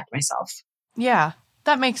to protect myself. Yeah.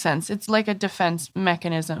 That makes sense. It's like a defense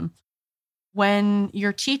mechanism. When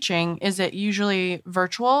you're teaching, is it usually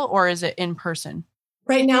virtual or is it in person?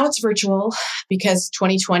 Right now it's virtual because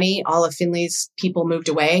 2020, all of Finley's people moved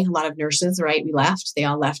away. A lot of nurses, right? We left. They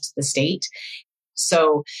all left the state.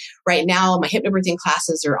 So right now my hypnobirthing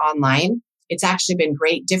classes are online. It's actually been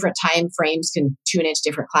great. Different time frames can tune into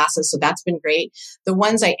different classes. So that's been great. The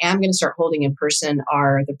ones I am going to start holding in person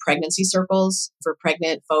are the pregnancy circles for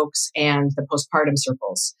pregnant folks and the postpartum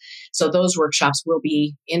circles. So those workshops will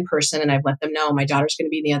be in person. And I've let them know my daughter's going to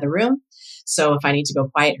be in the other room. So if I need to go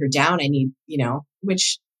quiet her down, I need,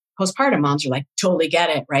 which postpartum moms are totally get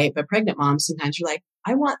it, right? But pregnant moms, sometimes you're like,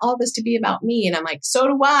 I want all this to be about me. And I'm like, so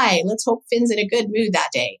do I. Let's hope Finn's in a good mood that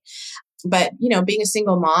day. But, being a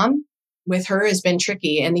single mom, with her has been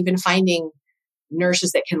tricky, and even finding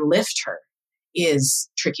nurses that can lift her is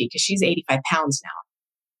tricky because she's 85 pounds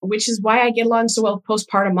now, which is why I get along so well with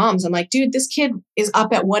postpartum moms. I'm like, dude, this kid is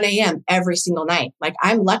up at 1 a.m. every single night.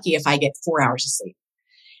 I'm lucky if I get 4 hours of sleep.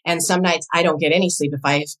 And some nights I don't get any sleep if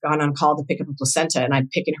I've gone on call to pick up a placenta and I'm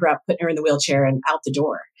picking her up, putting her in the wheelchair and out the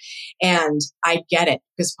door. And I get it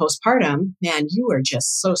because postpartum, man, you are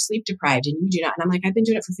just so sleep deprived and you do not. And I'm like, I've been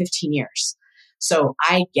doing it for 15 years. So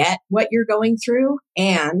I get what you're going through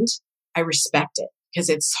and I respect it because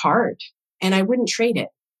it's hard and I wouldn't trade it.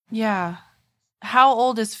 Yeah. How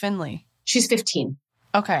old is Finley? She's 15.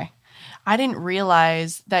 Okay. I didn't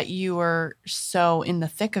realize that you were so in the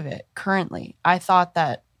thick of it currently. I thought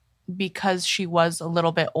that because she was a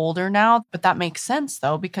little bit older now, but that makes sense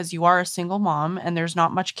though, because you are a single mom and there's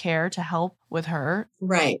not much care to help with her.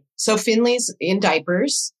 Right. So Finley's in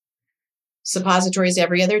diapers, suppositories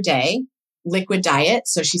every other day. liquid diet.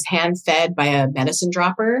 So she's hand fed by a medicine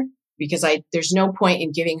dropper because there's no point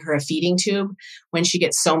in giving her a feeding tube when she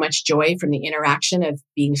gets so much joy from the interaction of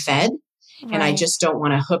being fed. Right. And I just don't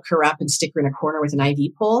want to hook her up and stick her in a corner with an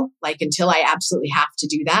IV pole. Like until I absolutely have to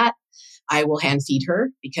do that, I will hand feed her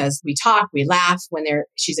because we talk, we laugh. When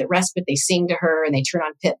she's at respite, they sing to her and they turn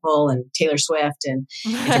on Pitbull and Taylor Swift, and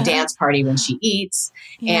it's a dance party when she eats.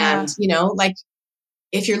 Yeah. And, like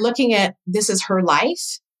if you're looking at this is her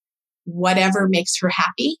life, whatever makes her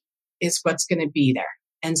happy is what's going to be there.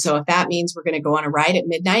 And so if that means we're going to go on a ride at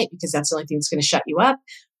midnight, because that's the only thing that's going to shut you up,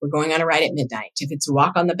 we're going on a ride at midnight. If it's a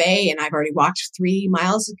walk on the bay, and I've already walked 3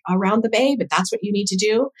 miles around the bay, but that's what you need to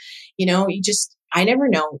do. I never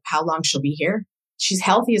know how long she'll be here. She's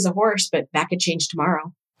healthy as a horse, but that could change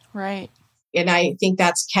tomorrow. Right. And I think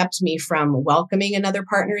that's kept me from welcoming another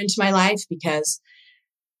partner into my life, because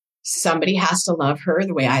somebody has to love her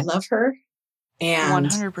the way I love her. And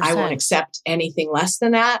 100%. I won't accept anything less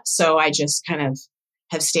than that. So I just kind of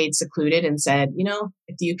have stayed secluded and said,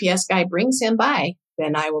 if the UPS guy brings him by,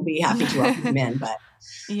 then I will be happy to welcome him in. But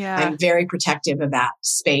yeah, I'm very protective of that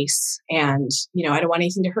space. And, I don't want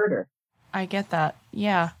anything to hurt her. I get that.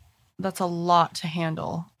 Yeah, that's a lot to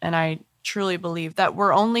handle. And I truly believe that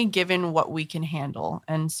we're only given what we can handle.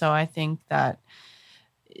 And so I think that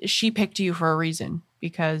she picked you for a reason,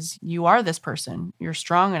 because you are this person. You're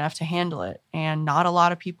strong enough to handle it. And not a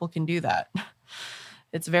lot of people can do that.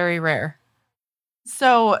 It's very rare.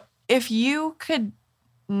 So if you could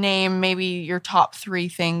name maybe your top 3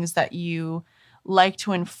 things that you like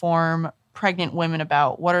to inform pregnant women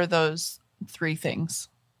about, what are those 3 things?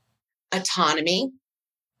 Autonomy.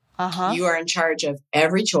 You are in charge of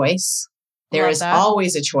every choice. There is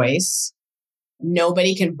always a choice.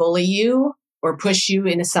 Nobody can bully you or push you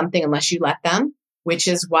into something unless you let them, which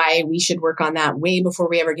is why we should work on that way before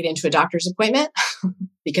we ever get into a doctor's appointment,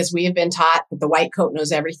 because we have been taught that the white coat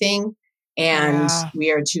knows everything, and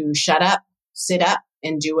we are to shut up, sit up,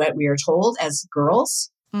 and do what we are told as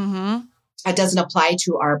girls. Mm-hmm. That doesn't apply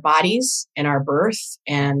to our bodies and our birth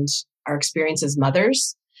and our experience as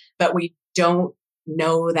mothers, but we don't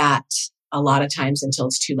know that a lot of times until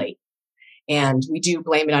it's too late. And we do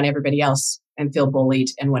blame it on everybody else and feel bullied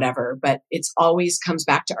and whatever, but it's always comes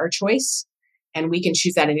back to our choice, and we can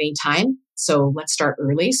choose that at any time. So let's start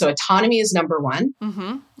early. So autonomy is number 1.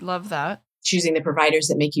 Mm-hmm. Love that. Choosing the providers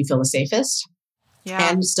that make you feel the safest.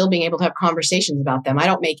 Yeah. And still being able to have conversations about them. I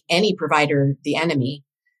don't make any provider the enemy,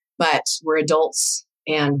 but we're adults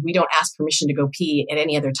and we don't ask permission to go pee at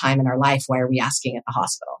any other time in our life. Why are we asking at the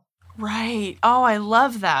hospital? Right. Oh, I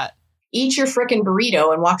love that. Eat your frickin'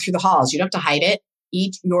 burrito and walk through the halls. You don't have to hide it.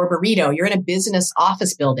 Eat your burrito. You're in a business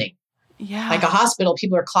office building. Yeah. Like a hospital,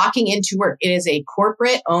 people are clocking into work. It is a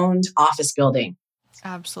corporate owned office building.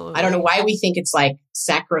 Absolutely. I don't know why we think it's like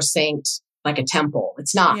sacrosanct, like a temple.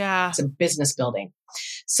 It's not. Yeah. It's a business building.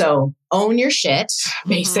 So own your shit,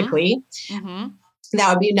 basically. Mm-hmm. That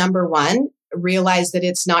would be number 1. Realize that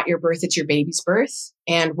it's not your birth, it's your baby's birth,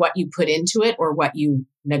 and what you put into it or what you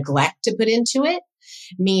neglect to put into it.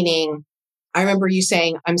 Meaning, I remember you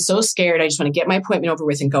saying, I'm so scared. I just want to get my appointment over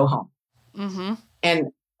with and go home. Mm-hmm. And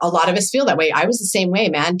a lot of us feel that way. I was the same way,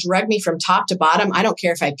 man. Drug me from top to bottom. I don't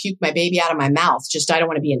care if I puke my baby out of my mouth. Just I don't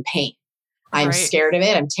want to be in pain. I'm scared of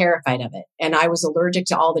it. I'm terrified of it. And I was allergic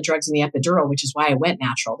to all the drugs in the epidural, which is why I went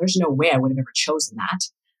natural. There's no way I would have ever chosen that.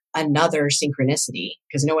 Another synchronicity,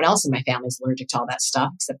 because no one else in my family is allergic to all that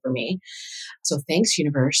stuff except for me. So thanks,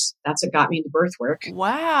 universe. That's what got me into birth work.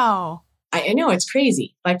 Wow. I know it's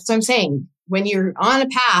crazy. Like that's what I'm saying. When you're on a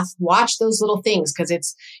path, watch those little things,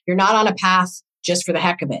 because you're not on a path just for the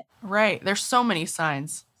heck of it. Right. There's so many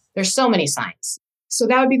signs. There's so many signs. So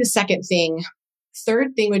that would be the second thing.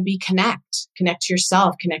 Third thing would be connect. Connect to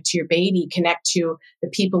yourself, connect to your baby, connect to the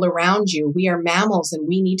people around you. We are mammals and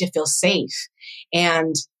we need to feel safe.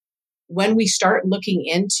 And when we start looking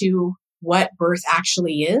into what birth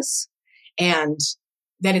actually is, and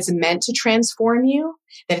that it's meant to transform you,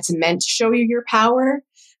 that it's meant to show you your power,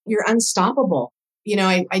 you're unstoppable.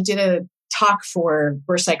 I did a talk for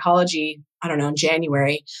birth psychology, in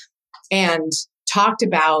January, and talked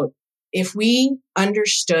about if we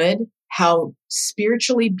understood how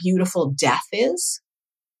spiritually beautiful death is,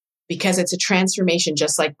 because it's a transformation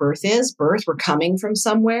just like birth is. Birth, we're coming from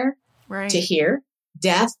somewhere to here.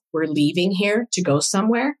 Death, we're leaving here to go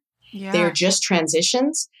somewhere. Yeah. They're just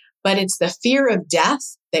transitions, but it's the fear of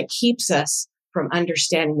death that keeps us from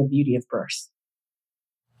understanding the beauty of birth.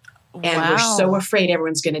 And we're so afraid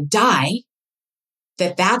everyone's going to die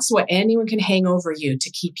that's what anyone can hang over you to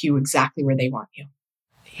keep you exactly where they want you.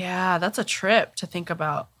 Yeah, that's a trip to think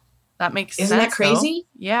about. That makes sense. Isn't that crazy?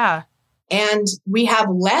 Though. Yeah. And we have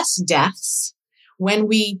less deaths when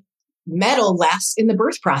we meddle less in the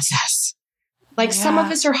birth process. Like some of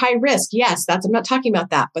us are high risk. Yes, I'm not talking about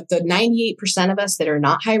that. But the 98% of us that are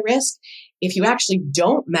not high risk, if you actually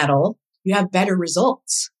don't meddle, you have better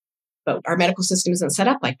results. But our medical system isn't set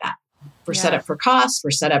up like that. We're set up for cost.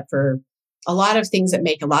 We're set up for a lot of things that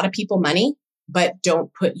make a lot of people money, but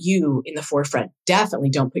don't put you in the forefront. Definitely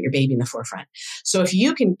don't put your baby in the forefront. So if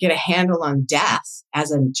you can get a handle on death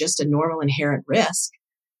as just a normal inherent risk,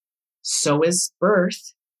 so is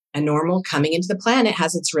birth. A normal coming into the planet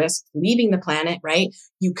has its risk, leaving the planet, right?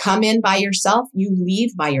 You come in by yourself, you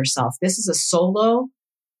leave by yourself. This is a solo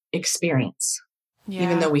experience.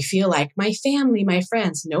 Even though we feel like my family, my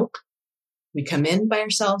friends, nope. We come in by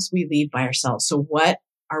ourselves, we leave by ourselves. So what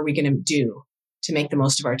are we going to do to make the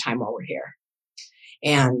most of our time while we're here?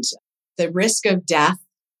 And the risk of death,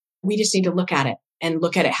 we just need to look at it and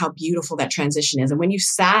look at it, how beautiful that transition is. And when you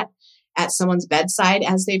sat at someone's bedside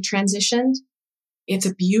as they've transitioned, it's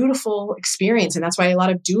a beautiful experience. And that's why a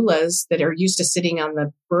lot of doulas that are used to sitting on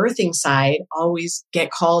the birthing side always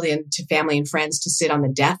get called in to family and friends to sit on the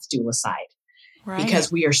death doula side. Right.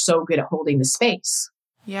 Because we are so good at holding the space.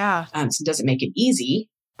 Yeah. So it doesn't make it easy,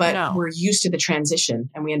 but we're used to the transition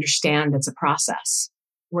and we understand it's a process.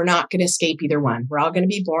 We're not going to escape either one. We're all going to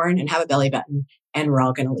be born and have a belly button and we're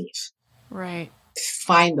all going to leave. Right.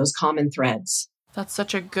 Find those common threads. That's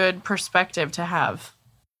such a good perspective to have.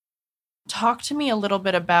 Talk to me a little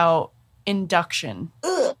bit about induction,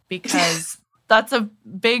 because that's a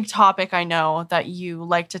big topic I know that you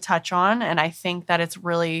like to touch on. And I think that it's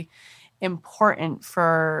really important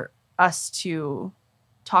for us to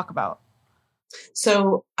talk about.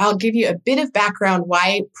 So I'll give you a bit of background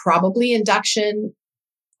why probably induction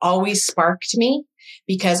always sparked me,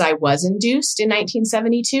 because I was induced in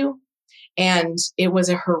 1972 and it was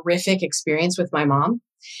a horrific experience with my mom.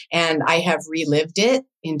 And I have relived it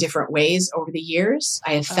in different ways over the years.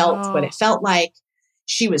 I have felt what it felt like.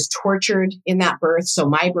 She was tortured in that birth. So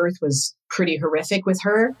my birth was pretty horrific with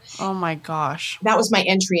her. Oh my gosh. That was my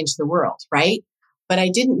entry into the world, right? But I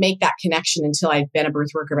didn't make that connection until I'd been a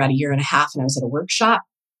birth worker about a year and a half and I was at a workshop.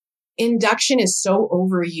 Induction is so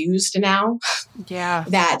overused now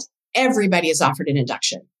that everybody is offered an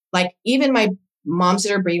induction. Like even my moms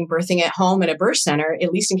that are birthing at home at a birth center,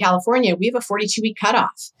 at least in California, we have a 42-week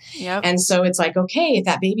cutoff. Yep. And so it's like, okay, if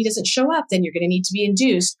that baby doesn't show up, then you're going to need to be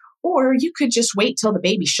induced. Or you could just wait till the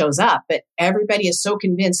baby shows up. But everybody is so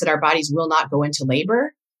convinced that our bodies will not go into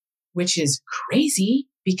labor, which is crazy.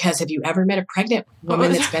 Because have you ever met a pregnant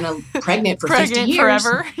woman that's been pregnant for 50 years?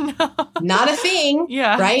 Forever? No. Not a thing,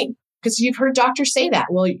 right? Because you've heard doctors say that.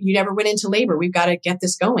 Well, you never went into labor. We've got to get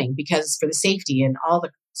this going because for the safety and all the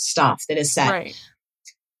stuff that is said. Right.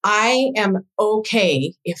 I am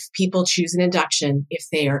okay if people choose an induction if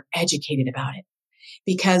they are educated about it,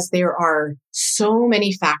 because there are so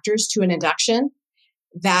many factors to an induction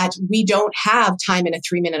that we don't have time in a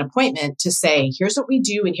 3-minute appointment to say, here's what we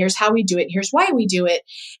do and here's how we do it. Here's why we do it.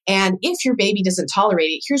 And if your baby doesn't tolerate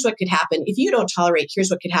it, here's what could happen. If you don't tolerate, here's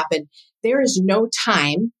what could happen. There is no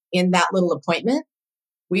time in that little appointment.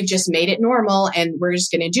 We've just made it normal and we're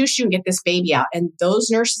just going to induce you and get this baby out. And those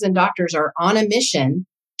nurses and doctors are on a mission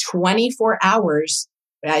 24 hours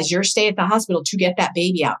as your stay at the hospital to get that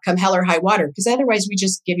baby out, come hell or high water, because otherwise we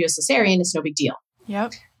just give you a cesarean. It's no big deal.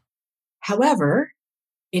 Yep. However,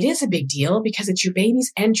 it is a big deal because it's your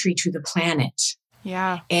baby's entry to the planet.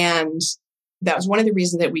 Yeah. And that was one of the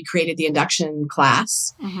reasons that we created the induction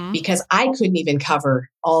class, because I couldn't even cover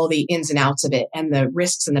all the ins and outs of it and the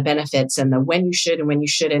risks and the benefits and the when you should and when you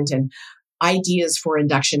shouldn't and ideas for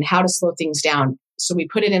induction, how to slow things down. So we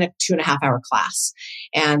put it in a 2.5-hour class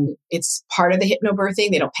and it's part of the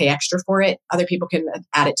hypnobirthing. They don't pay extra for it. Other people can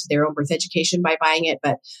add it to their own birth education by buying it,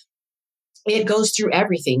 but it goes through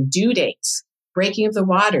everything: due dates, breaking of the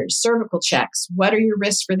waters, cervical checks. What are your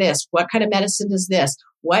risks for this? What kind of medicine does this?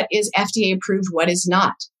 What is FDA approved? What is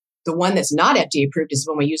not? The one that's not FDA approved is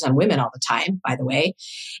the one we use on women all the time, by the way.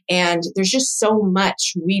 And there's just so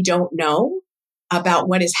much we don't know about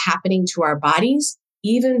what is happening to our bodies,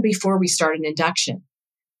 even before we start an induction.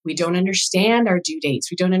 We don't understand our due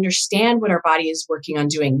dates. We don't understand what our body is working on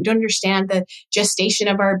doing. We don't understand the gestation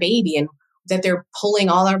of our baby and that they're pulling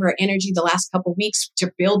all of our energy the last couple of weeks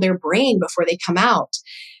to build their brain before they come out.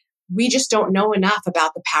 We just don't know enough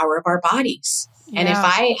about the power of our bodies. Yeah. And if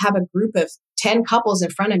I have a group of 10 couples in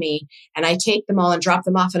front of me and I take them all and drop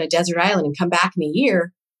them off on a desert island and come back in a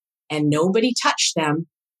year and nobody touched them,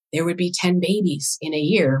 there would be 10 babies in a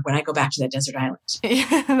year when I go back to that desert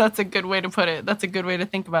island. That's a good way to put it. That's a good way to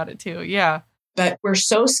think about it too. Yeah. But we're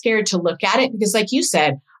so scared to look at it because like you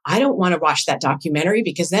said, I don't want to watch that documentary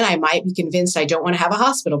because then I might be convinced I don't want to have a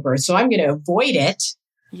hospital birth. So I'm going to avoid it.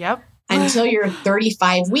 Yep. Until you're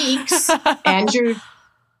 35 weeks and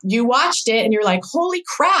you watched it and you're like, holy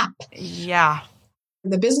crap. Yeah.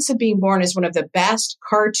 The Business of Being Born is one of the best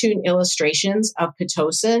cartoon illustrations of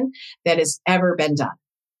Pitocin that has ever been done.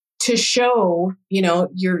 To show,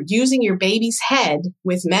 you're using your baby's head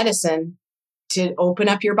with medicine to open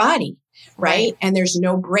up your body, right? And there's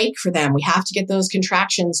no break for them. We have to get those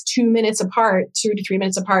contractions 2 minutes apart, 2 to 3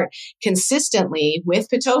 minutes apart, consistently with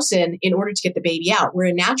Pitocin in order to get the baby out. Where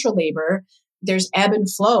in natural labor, there's ebb and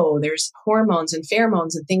flow. There's hormones and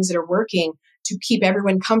pheromones and things that are working to keep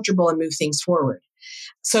everyone comfortable and move things forward.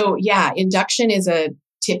 So yeah, induction is a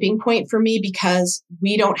tipping point for me because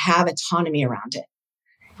we don't have autonomy around it.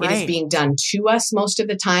 It is being done to us most of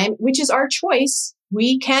the time, which is our choice.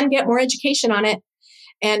 We can get more education on it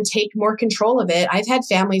and take more control of it. I've had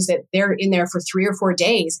families that they're in there for 3 or 4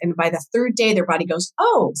 days. And by the 3rd day, their body goes,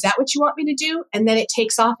 oh, is that what you want me to do? And then it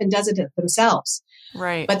takes off and does it themselves.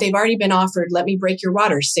 Right. But they've already been offered, let me break your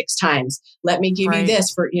water 6 times. Let me give you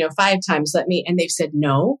this for, 5 times. And they've said,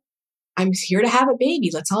 no, I'm here to have a baby.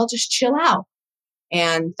 Let's all just chill out.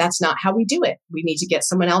 And that's not how we do it. We need to get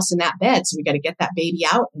someone else in that bed. So we got to get that baby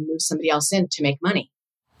out and move somebody else in to make money.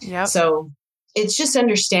 Yep. So it's just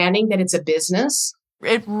understanding that it's a business.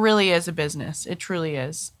 It really is a business. It truly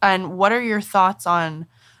is. And what are your thoughts on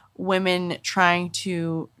women trying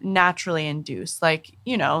to naturally induce? Like,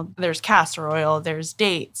 there's castor oil, there's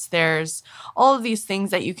dates, there's all of these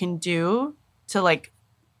things that you can do to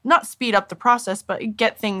not speed up the process, but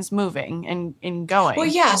get things moving and going. Well,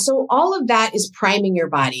 yeah. So all of that is priming your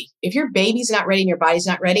body. If your baby's not ready and your body's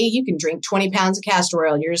not ready, you can drink 20 pounds of castor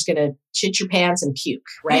oil and you're just going to shit your pants and puke,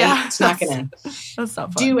 right? Yeah, it's not going to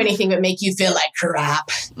do anything but make you feel like crap.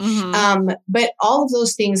 Mm-hmm. But all of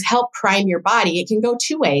those things help prime your body. It can go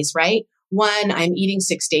 2 ways, right? One, I'm eating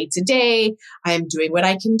 6 dates a day. I'm doing what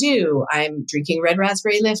I can do. I'm drinking red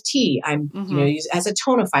raspberry leaf tea. I'm, use as a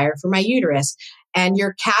tonifier for my uterus. And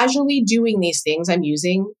you're casually doing these things. I'm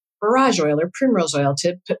using borage oil or primrose oil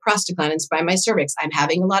to put prostaglandins by my cervix. I'm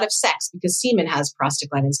having a lot of sex because semen has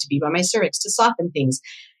prostaglandins to be by my cervix to soften things.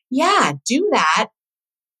 Yeah, do that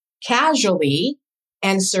casually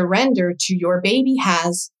and surrender to your baby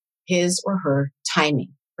has his or her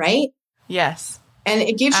timing, right? Yes. And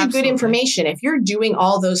it gives you good information. If you're doing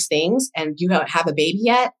all those things and you don't have a baby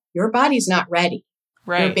yet, your body's not ready.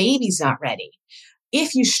 Right. Your baby's not ready.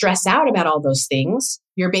 If you stress out about all those things,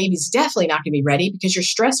 your baby's definitely not going to be ready because your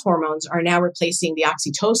stress hormones are now replacing the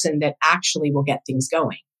oxytocin that actually will get things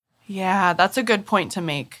going. Yeah, that's a good point to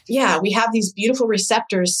make. Yeah, we have these beautiful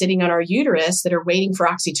receptors sitting on our uterus that are waiting for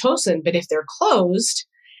oxytocin, but if they're closed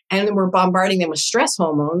and then we're bombarding them with stress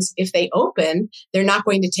hormones, if they open, they're not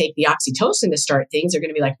going to take the oxytocin to start things. They're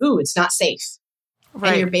going to be like, ooh, it's not safe.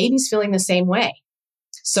 Right. And your baby's feeling the same way.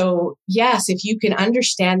 So yes, if you can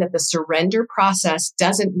understand that the surrender process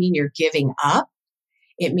doesn't mean you're giving up,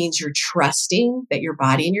 it means you're trusting that your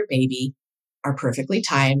body and your baby are perfectly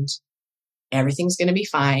timed. Everything's going to be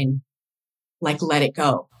fine. Let it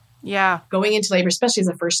go. Yeah. Going into labor, especially as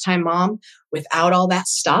a first-time mom, without all that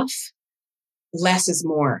stuff, less is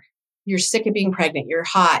more. You're sick of being pregnant. You're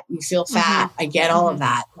hot. You feel fat. Mm-hmm. I get all of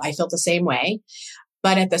that. I felt the same way.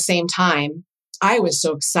 But at the same time, I was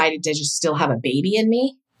so excited to just still have a baby in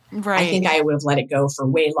me. Right. I think I would have let it go for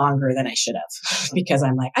way longer than I should have because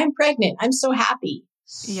I'm like, I'm pregnant. I'm so happy.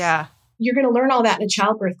 Yeah. You're going to learn all that in a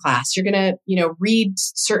childbirth class. You're going to, read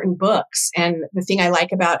certain books. And the thing I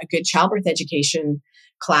like about a good childbirth education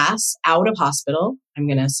class out of hospital, I'm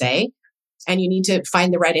going to say, and you need to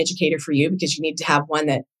find the right educator for you because you need to have one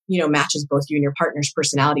that, matches both you and your partner's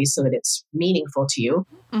personalities so that it's meaningful to you,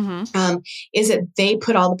 is that they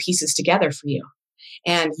put all the pieces together for you.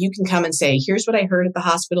 And you can come and say, here's what I heard at the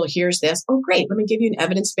hospital. Here's this. Oh, great. Let me give you an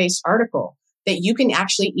evidence-based article that you can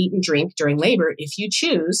actually eat and drink during labor if you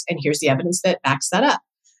choose. And here's the evidence that backs that up.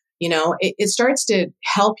 It starts to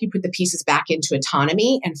help you put the pieces back into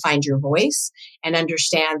autonomy and find your voice and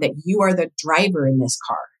understand that you are the driver in this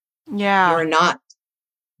car. Yeah. You're not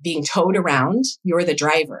being towed around. You're the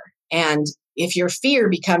driver. And if your fear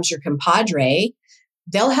becomes your compadre,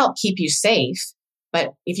 they'll help keep you safe.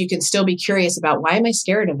 But if you can still be curious about why am I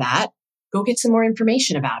scared of that, go get some more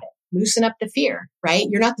information about it. Loosen up the fear, right?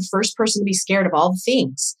 You're not the first person to be scared of all the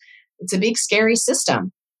things. It's a big, scary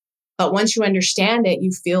system. But once you understand it, you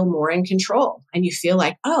feel more in control and you feel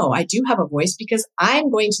like, oh, I do have a voice because I'm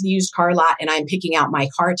going to the used car lot and I'm picking out my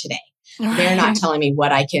car today. Right. They're not telling me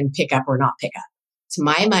what I can pick up or not pick up. It's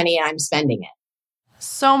my money and I'm spending it.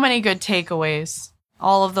 So many good takeaways.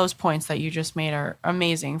 All of those points that you just made are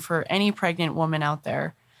amazing for any pregnant woman out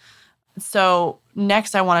there. So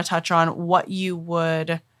next I want to touch on what you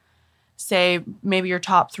would say maybe your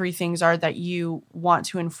top 3 things are that you want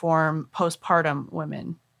to inform postpartum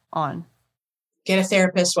women on. Get a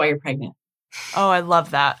therapist while you're pregnant. Oh, I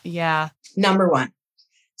love that. Yeah. Number 1.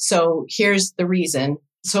 So here's the reason.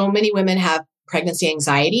 So many women have pregnancy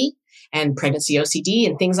anxiety and pregnancy OCD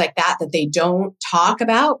and things like that they don't talk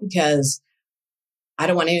about because I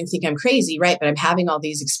don't want anyone to think I'm crazy, right? But I'm having all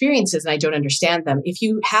these experiences and I don't understand them. If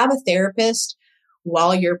you have a therapist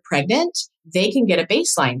while you're pregnant, they can get a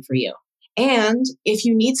baseline for you. And if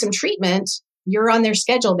you need some treatment, you're on their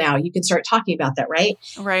schedule now. You can start talking about that, right?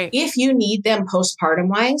 Right. If you need them postpartum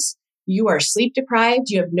wise, you are sleep deprived.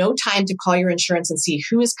 You have no time to call your insurance and see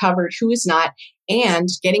who is covered, who is not. And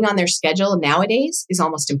getting on their schedule nowadays is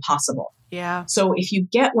almost impossible. Yeah. So if you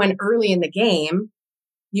get one early in the game,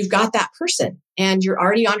 you've got that person and you're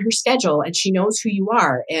already on her schedule and she knows who you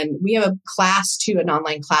are. And we have a class too, an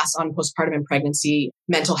online class on postpartum and pregnancy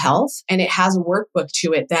mental health. And it has a workbook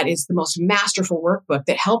to it that is the most masterful workbook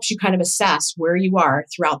that helps you kind of assess where you are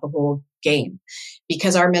throughout the whole game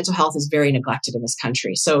because our mental health is very neglected in this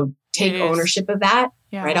country. So take ownership of that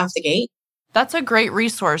right off the gate. That's a great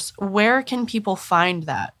resource. Where can people find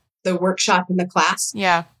that? The workshop in the class.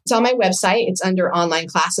 Yeah. It's on my website. It's under online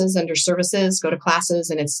classes, under services, go to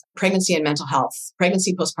classes, and it's pregnancy and mental health,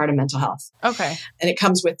 pregnancy, postpartum mental health. Okay. And it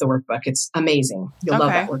comes with the workbook. It's amazing. You'll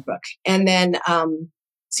love that workbook. And then,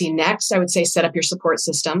 next, I would say set up your support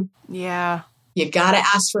system. Yeah. You got to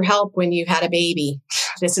ask for help when you've had a baby.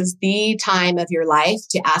 This is the time of your life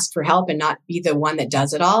to ask for help and not be the one that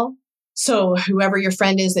does it all. So whoever your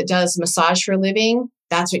friend is that does massage for a living,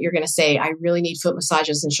 that's what you're going to say. I really need foot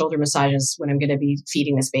massages and shoulder massages when I'm going to be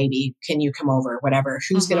feeding this baby. Can you come over? Whatever.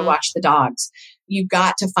 Who's going to watch the dogs? You've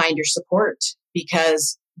got to find your support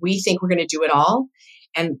because we think we're going to do it all.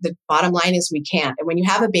 And the bottom line is we can't. And when you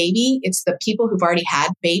have a baby, it's the people who've already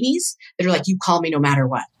had babies that are like, you call me no matter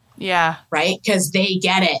what. Yeah. Right? Because they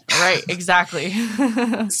get it. Right. Exactly.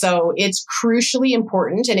 So it's crucially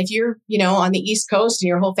important. And if you're, on the East Coast and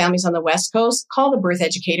your whole family's on the West Coast, call the birth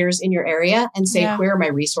educators in your area and say, where are my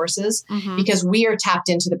resources? Because we are tapped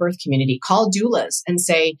into the birth community. Call doulas and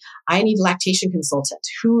say, I need a lactation consultant.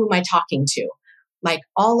 Who am I talking to? Like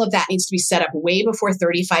all of that needs to be set up way before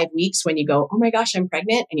 35 weeks when you go, oh my gosh, I'm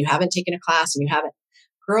pregnant and you haven't taken a class and you haven't.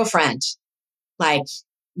 Girlfriend, like,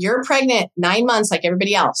 you're pregnant 9 months like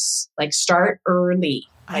everybody else. Like start early,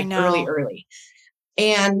 like early.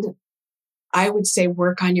 And I would say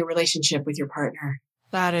work on your relationship with your partner.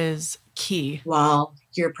 That is key. While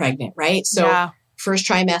you're pregnant, right? So first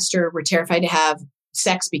trimester, we're terrified to have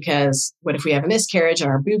sex because what if we have a miscarriage and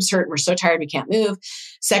our boobs hurt and we're so tired we can't move?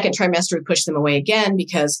 Second trimester, we push them away again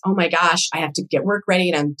because, oh my gosh, I have to get work ready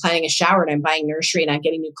and I'm planning a shower and I'm buying nursery and I'm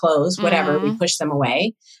getting new clothes, whatever. We push them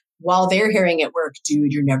away. While they're hearing at work,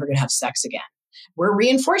 dude, you're never going to have sex again. We're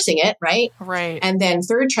reinforcing it, right? Right. And then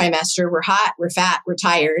third trimester, we're hot, we're fat, we're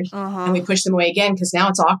tired, and we push them away again because now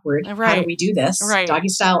it's awkward. Right. How do we do this? Right. Doggy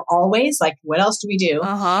style always? Like, what else do we do?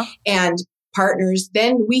 And partners,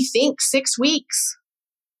 then we think 6 weeks,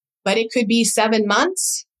 but it could be 7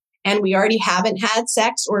 months, and we already haven't had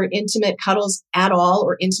sex or intimate cuddles at all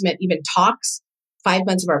or intimate even talks 5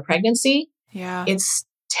 months of our pregnancy. Yeah. It's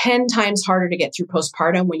 10 times harder to get through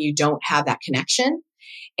postpartum when you don't have that connection.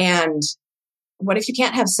 And what if you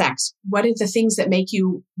can't have sex? What are the things that make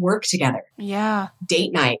you work together? Yeah.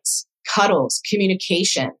 Date nights, cuddles,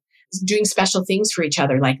 communication, doing special things for each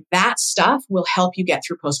other. Like that stuff will help you get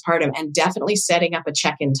through postpartum, and definitely setting up a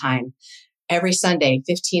check-in time every Sunday,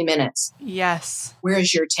 15 minutes. Yes. Where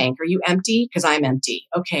is your tank? Are you empty? Because I'm empty.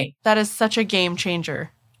 Okay. That is such a game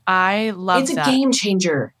changer. I love that. It's a game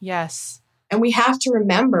changer. Yes. And we have to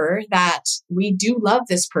remember that we do love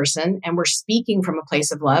this person and we're speaking from a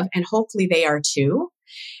place of love, and hopefully they are too.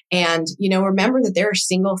 And, remember that there are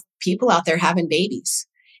single people out there having babies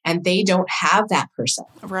and they don't have that person.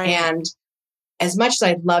 Right. And as much as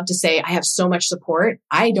I'd love to say I have so much support,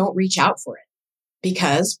 I don't reach out for it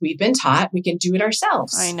because we've been taught we can do it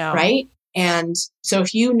ourselves. I know. Right. And so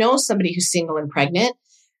if you know somebody who's single and pregnant,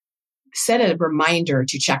 set a reminder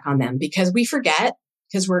to check on them because we forget.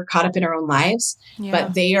 Because we're caught up in our own lives,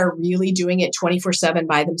 but they are really doing it 24/7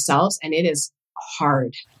 by themselves. And it is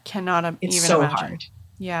hard. Cannot it's even so imagine. Hard.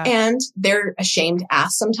 Yeah. And they're ashamed to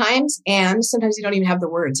ask sometimes. And sometimes you don't even have the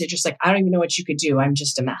words. They're just like, I don't even know what you could do. I'm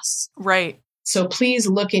just a mess. Right. So please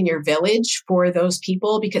look in your village for those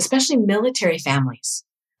people, because especially military families.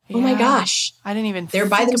 Yeah. Oh my gosh. I didn't even They're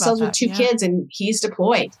by themselves with 2 kids and he's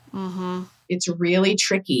deployed. It's really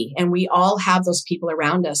tricky. And we all have those people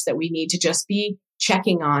around us that we need to just be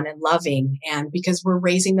checking on and loving, and because we're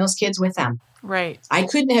raising those kids with them. Right. I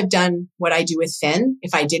couldn't have done what I do with Finn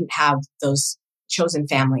if I didn't have those chosen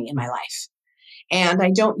family in my life. And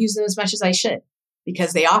I don't use them as much as I should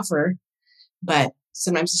because they offer, but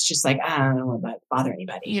sometimes it's just like, I don't want to bother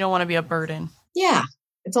anybody. You don't want to be a burden. Yeah.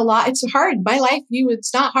 It's a lot. It's hard. My life,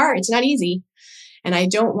 it's not hard. It's not easy. And I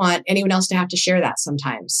don't want anyone else to have to share that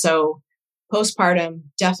sometimes. So postpartum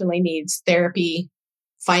definitely needs therapy.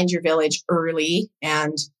 Find your village early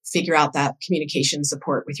and figure out that communication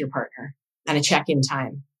support with your partner and a check-in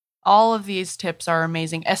time. All of these tips are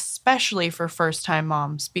amazing, especially for first-time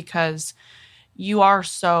moms, because you are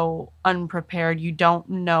so unprepared. You don't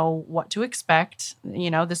know what to expect.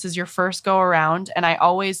 This is your first go around. And I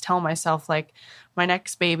always tell myself, like, my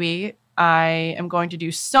next baby, I am going to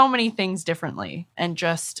do so many things differently and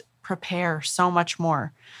just prepare so much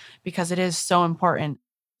more because it is so important.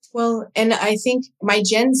 Well, and I think my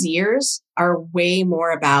Gen Zers are way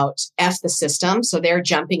more about F the system. So they're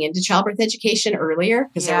jumping into childbirth education earlier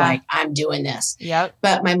because they're like, I'm doing this. Yep.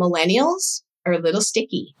 But my millennials are a little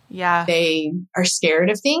sticky. Yeah. They are scared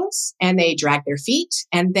of things and they drag their feet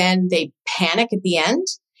and then they panic at the end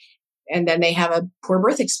and then they have a poor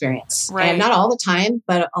birth experience. Right. And not all the time,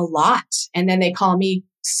 but a lot. And then they call me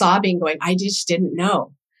sobbing going, I just didn't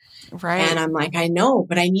know. Right. And I'm like, I know,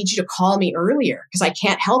 but I need you to call me earlier because I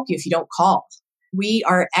can't help you if you don't call. We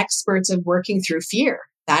are experts of working through fear.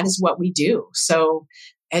 That is what we do. So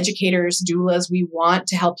educators, doulas, we want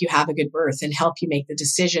to help you have a good birth and help you make the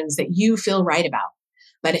decisions that you feel right about.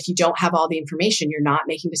 But if you don't have all the information, you're not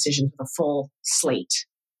making decisions with a full slate.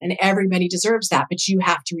 And everybody deserves that, but you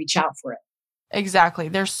have to reach out for it. Exactly.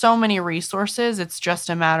 There's so many resources. It's just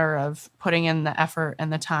a matter of putting in the effort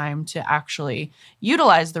and the time to actually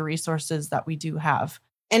utilize the resources that we do have.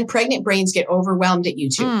 And pregnant brains get overwhelmed at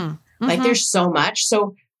YouTube. Like there's so much.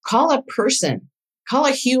 So call a person, call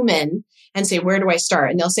a human and say, where do I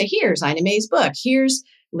start? And they'll say, here's Ina May's book. Here's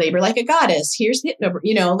Labor Like a Goddess. Here's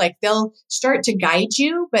like they'll start to guide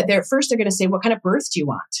you, but they're going to say, what kind of birth do you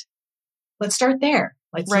want? Let's start there.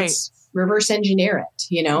 Let's reverse engineer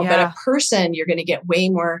it, but a person, you're going to get way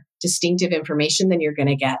more distinctive information than you're going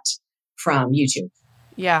to get from YouTube.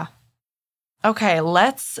 Yeah. Okay,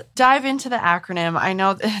 let's dive into the acronym. I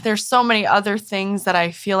know there's so many other things that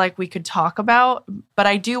I feel like we could talk about, but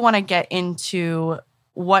I do want to get into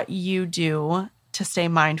what you do to stay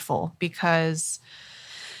mindful because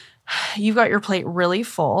you've got your plate really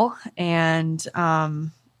full and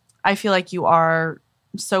I feel like you are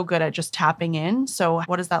so good at just tapping in. So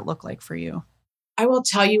what does that look like for you? I will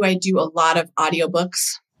tell you, I do a lot of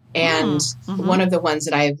audiobooks. And one of the ones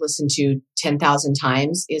that I have listened to 10,000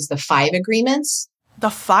 times is the 5 Agreements. The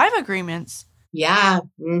 5 Agreements? Yeah.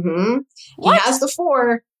 He has the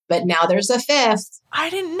 4, but now there's a 5th. I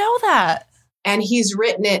didn't know that. And he's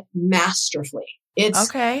written it masterfully.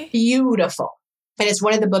 It's beautiful. And it's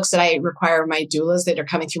one of the books that I require my doulas that are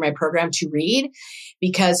coming through my program to read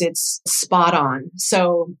because it's spot on.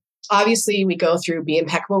 So obviously we go through be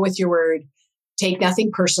impeccable with your word, take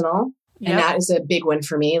nothing personal. And that is a big one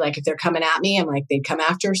for me. Like if they're coming at me, I'm like, they'd come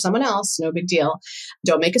after someone else. No big deal.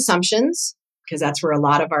 Don't make assumptions because that's where a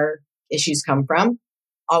lot of our issues come from.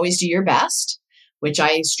 Always do your best, which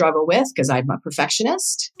I struggle with because I'm a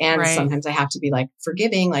perfectionist. And sometimes I have to be like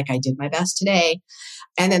forgiving, like I did my best today.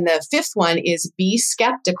 And then the 5th one is be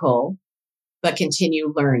skeptical, but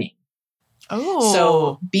continue learning. Oh,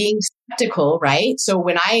 so being skeptical, right? So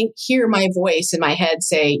when I hear my voice in my head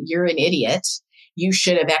say, you're an idiot, you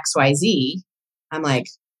should have XYZ. I'm like,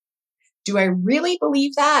 do I really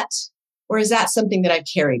believe that? Or is that something that I've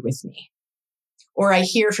carried with me? Or I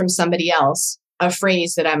hear from somebody else a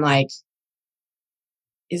phrase that I'm like,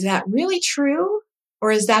 is that really true?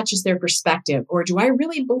 Or is that just their perspective? Or do I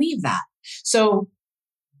really believe that? So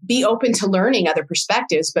be open to learning other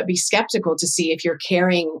perspectives, but be skeptical to see if you're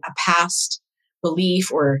carrying a past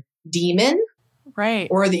belief or demon,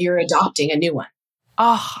 or that you're adopting a new one.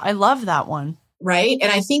 Oh, I love that one. Right.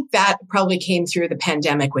 And I think that probably came through the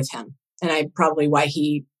pandemic with him. And probably why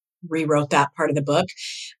he rewrote that part of the book.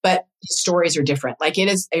 But his stories are different. Like it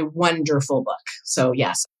is a wonderful book. So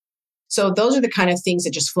yes. So those are the kind of things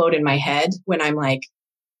that just float in my head when I'm like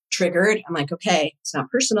triggered. I'm like, okay, it's not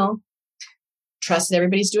personal. Trust that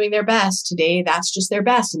everybody's doing their best. Today, that's just their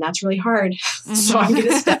best. And that's really hard. So I'm going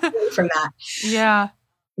to step away from that. Yeah.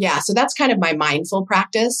 Yeah. So that's kind of my mindful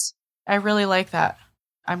practice. I really like that.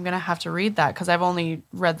 I'm going to have to read that because I've only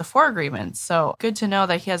read the 4 Agreements. So good to know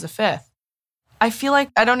that he has a 5th. I feel like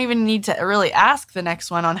I don't even need to really ask the next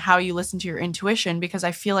one on how you listen to your intuition because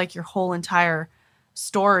I feel like your whole entire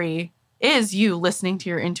story is you listening to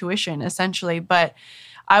your intuition, essentially. But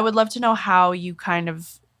I would love to know how you kind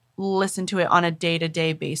of listen to it on a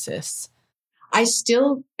day-to-day basis. I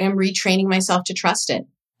still am retraining myself to trust it.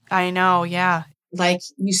 I know, yeah. Like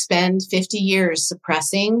you spend 50 years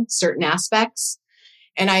suppressing certain aspects.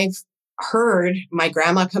 And I've heard my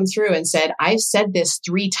grandma come through and said, I've said this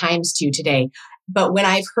 3 times to you today. But when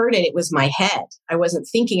I've heard it, it was my head. I wasn't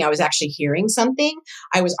thinking I was actually hearing something.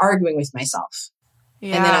 I was arguing with myself.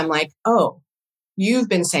 Yeah. And then I'm like, oh, you've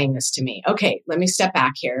been saying this to me. Okay, let me step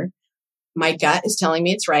back here. My gut is telling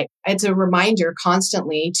me it's right. It's a reminder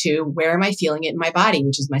constantly to where am I feeling it in my body,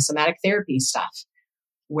 which is my somatic therapy stuff.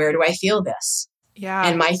 Where do I feel this? Yeah.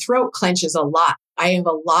 And my throat clenches a lot. I have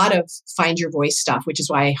a lot of find your voice stuff, which is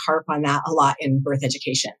why I harp on that a lot in birth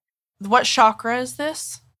education. What chakra is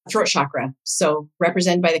this? Throat chakra. So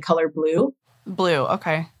represented by the color blue. Blue.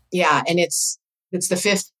 Okay. Yeah. And it's the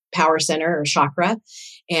 5th power center or chakra.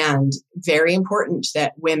 And very important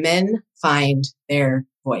that women find their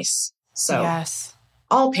voice. So yes,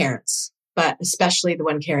 all parents, but especially the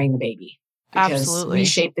one carrying the baby, because absolutely, we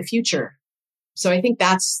shape the future. So I think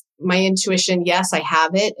that's my intuition. Yes, I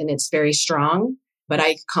have it and it's very strong, but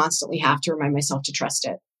I constantly have to remind myself to trust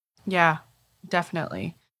it. Yeah,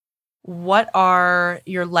 definitely. What are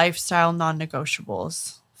your lifestyle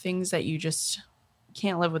non-negotiables? Things that you just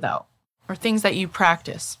can't live without, or things that you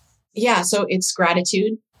practice? Yeah. So it's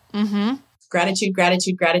gratitude. Mm-hmm. Gratitude,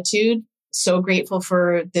 gratitude, gratitude. So grateful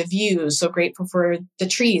for the views, so grateful for the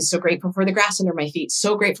trees, so grateful for the grass under my feet,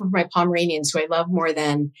 so grateful for my Pomeranians, who I love more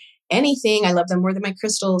than anything. I love them more than my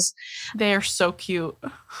crystals. They are so cute.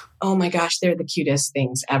 Oh my gosh, they're the cutest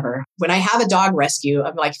things ever. When I have a dog rescue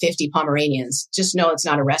of like 50 Pomeranians, just know it's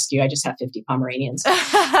not a rescue. I just have 50 Pomeranians.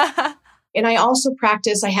 And I also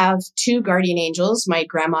practice, I have 2 guardian angels, my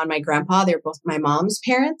grandma and my grandpa. They're both my mom's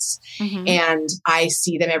parents. Mm-hmm. And I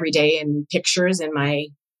see them every day in pictures in my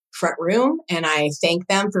front room. And I thank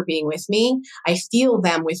them for being with me. I feel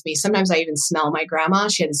them with me. Sometimes I even smell my grandma.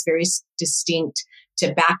 She had this very distinct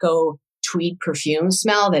tobacco tweed perfume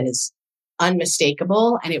smell that is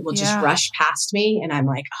unmistakable, and it will just rush past me. And I'm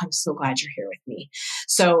like, oh, I'm so glad you're here with me.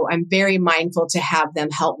 So I'm very mindful to have them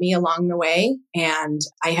help me along the way. And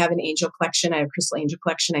I have an angel collection. I have a crystal angel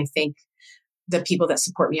collection. I thank the people that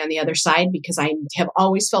support me on the other side, because I have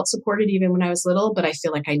always felt supported even when I was little, but I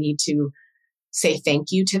feel like I need to say thank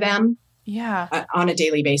you to them on a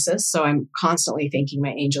daily basis. So I'm constantly thanking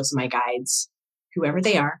my angels and my guides, whoever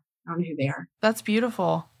they are. I don't know who they are. That's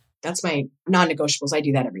beautiful. That's my non-negotiables. I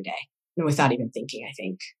do that every day without even thinking, I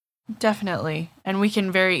think. Definitely. And we can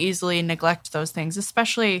very easily neglect those things,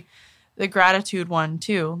 especially the gratitude one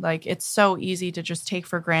too. Like, it's so easy to just take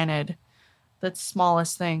for granted the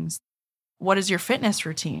smallest things. What is your fitness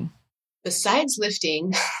routine? Besides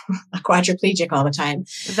lifting, a quadriplegic all the time.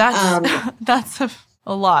 That's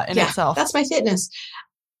a lot in itself. That's my fitness.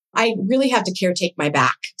 I really have to caretake my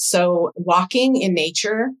back. So walking in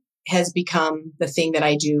nature has become the thing that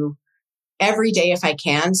I do every day if I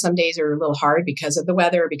can. Some days are a little hard because of the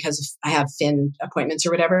weather, because I have Finn appointments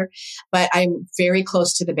or whatever. But I'm very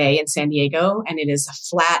close to the bay in San Diego, and it is a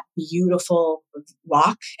flat, beautiful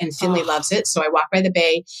walk, and Finley loves it. So I walk by the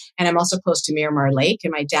bay, and I'm also close to Miramar Lake,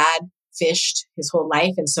 and my dad fished his whole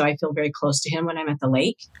life. And so I feel very close to him when I'm at the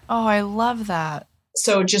lake. Oh, I love that.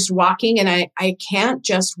 So just walking, and I can't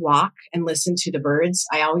just walk and listen to the birds.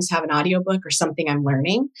 I always have an audiobook or something I'm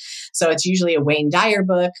learning. So it's usually a Wayne Dyer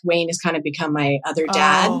book. Wayne has kind of become my other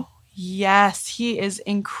dad. Oh, yes. He is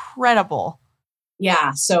incredible.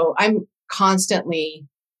 Yeah. So I'm constantly,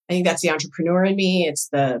 I think that's the entrepreneur in me. It's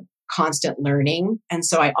the constant learning. And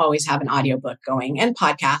so I always have an audiobook going and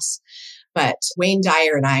podcasts. But Wayne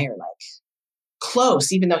Dyer and I are like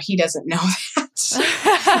close, even though he doesn't know that.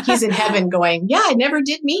 He's in heaven going, yeah, I never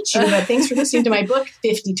did meet you, but thanks for listening to my book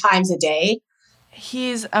 50 times a day.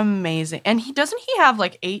 He's amazing. And he have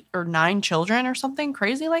like 8 or 9 children or something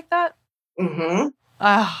crazy like that? Mm-hmm.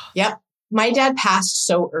 Yep. My dad passed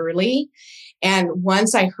so early. And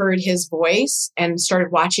once I heard his voice and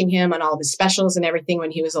started watching him on all the specials and everything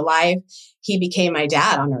when he was alive, he became my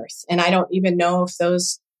dad on earth. And I don't even know if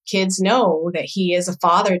those kids know that he is a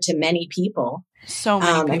father to many people. So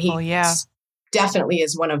many people, yeah. Definitely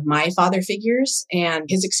is one of my father figures. And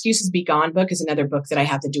his Excuses Be Gone book is another book that I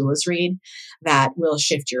have the doulas read that will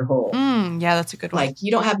shift your whole. Yeah, that's a good one. Like,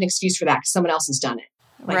 you don't have an excuse for that because someone else has done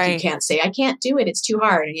it. Like, right. You can't say, I can't do it. It's too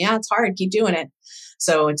hard. And yeah, it's hard. Keep doing it.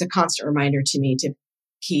 So it's a constant reminder to me to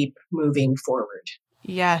keep moving forward.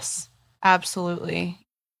 Yes, absolutely.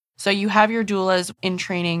 So you have your doulas in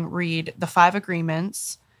training read the 5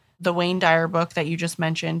 Agreements, the Wayne Dyer book that you just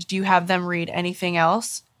mentioned. Do you have them read anything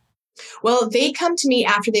else? Well, they come to me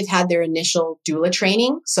after they've had their initial doula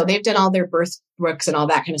training. So they've done all their birth books and all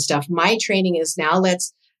that kind of stuff. My training is now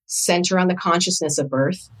let's center on the consciousness of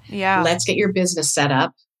birth. Yeah. Let's get your business set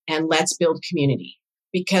up and let's build community,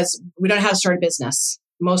 because we don't know how to start a business.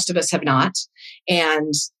 Most of us have not.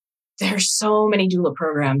 And there's so many doula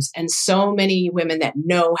programs and so many women that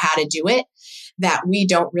know how to do it that we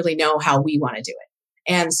don't really know how we want to do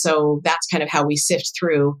it. And so that's kind of how we sift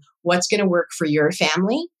through what's going to work for your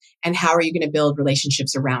family and how are you going to build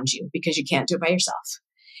relationships around you, because you can't do it by yourself.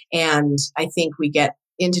 And I think we get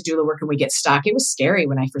into doula work and we get stuck. It was scary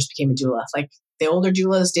when I first became a doula. Like the older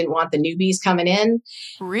doulas didn't want the newbies coming in.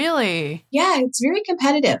 Really? Yeah, it's very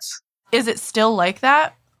competitive. Is it still like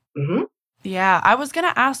that? Mm-hmm. Yeah, I was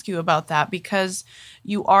going to ask you about that because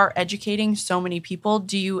you are educating so many people.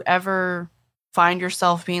 Do you ever find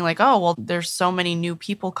yourself being like, oh, well, there's so many new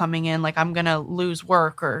people coming in, like I'm going to lose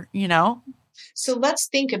work or, you know? So let's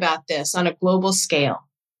think about this on a global scale.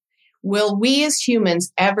 Will we as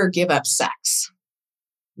humans ever give up sex?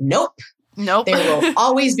 Nope. Nope. There will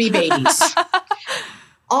always be babies.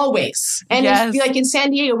 Always. And yes. like in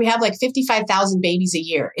San Diego, we have like 55,000 babies a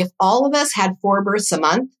year. If all of us had 4 births a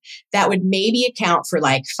month, that would maybe account for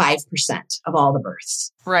like 5% of all the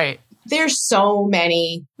births. Right. There's so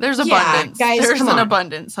many. There's abundance. Guys, there's an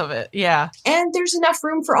abundance of it. Yeah. And there's enough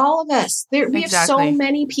room for all of us. We have so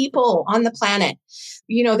many people on the planet.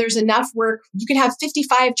 You know, there's enough work. You could have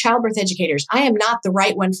 55 childbirth educators. I am not the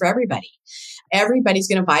right one for everybody. Everybody's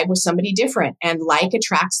going to vibe with somebody different, and like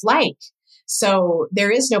attracts like. So there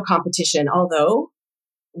is no competition, although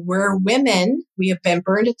we're women. We have been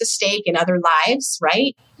burned at the stake in other lives,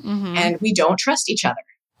 right? Mm-hmm. And we don't trust each other.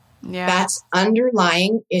 Yeah. That's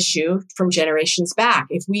underlying issue from generations back.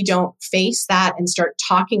 If we don't face that and start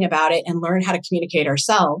talking about it and learn how to communicate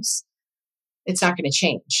ourselves, it's not going to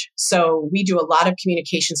change. So we do a lot of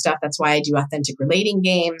communication stuff. That's why I do authentic relating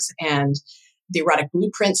games, and the erotic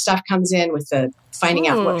blueprint stuff comes in with the finding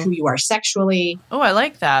out who you are sexually. Oh, I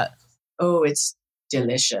like that. Oh, it's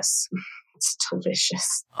delicious. It's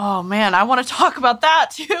delicious. Oh, man. I want to talk about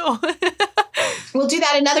that too. We'll do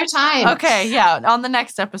that another time. Okay. Yeah. On the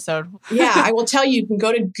next episode. Yeah. I will tell you, you can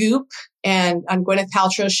go to Goop, and on Gwyneth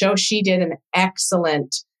Paltrow's show, she did an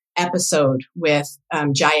excellent episode with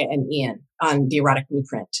Jaya and Ian on the erotic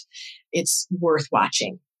blueprint. It's worth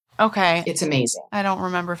watching. Okay. It's amazing. I don't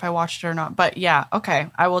remember if I watched it or not, but yeah.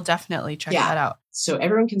 Okay. I will definitely check that out. So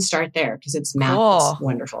everyone can start there because it's math. Cool. It's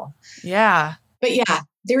wonderful. Yeah. But yeah,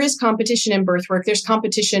 there is competition in birth work. There's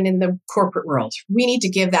competition in the corporate world. We need to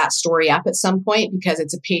give that story up at some point because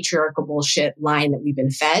it's a patriarchal bullshit line that we've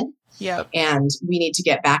been fed. Yep. And we need to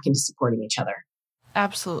get back into supporting each other.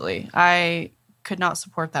 Absolutely. I could not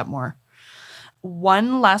support that more.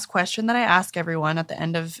 One last question that I ask everyone at the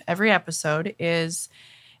end of every episode is,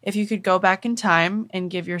 if you could go back in time and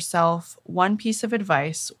give yourself one piece of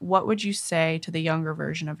advice, what would you say to the younger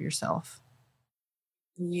version of yourself?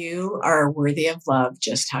 You are worthy of love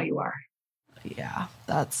just how you are. Yeah,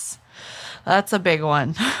 that's a big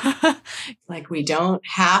one. Like, we don't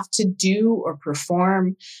have to do or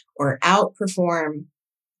perform or outperform.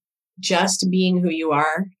 Just being who you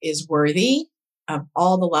are is worthy of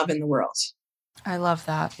all the love in the world. I love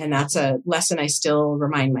that. And that's a lesson I still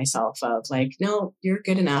remind myself of. Like, no, you're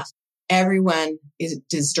good enough. Everyone is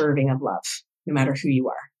deserving of love, no matter who you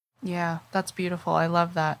are. Yeah, that's beautiful. I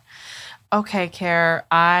love that. Okay, Care,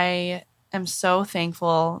 I am so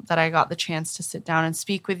thankful that I got the chance to sit down and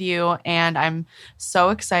speak with you. And I'm so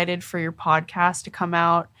excited for your podcast to come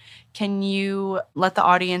out. Can you let the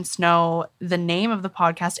audience know the name of the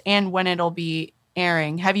podcast and when it'll be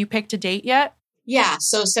airing? Have you picked a date yet? Yeah.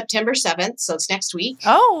 So September 7th. So it's next week.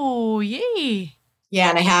 Oh, yay. Yeah.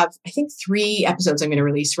 And I have, I think, 3 episodes I'm going to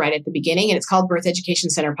release right at the beginning. And it's called Birth Education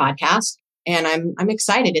Center Podcast. And I'm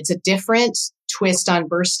excited. It's a different twist on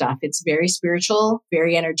birth stuff. It's very spiritual,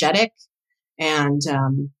 very energetic. And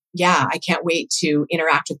yeah, I can't wait to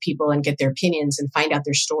interact with people and get their opinions and find out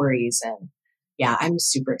their stories. And yeah, I'm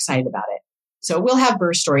super excited about it. So we'll have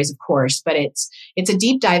birth stories, of course, but it's a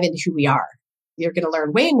deep dive into who we are. You're going to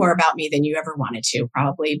learn way more about me than you ever wanted to,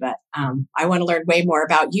 probably. But I want to learn way more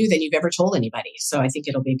about you than you've ever told anybody. So I think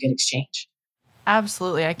it'll be a good exchange.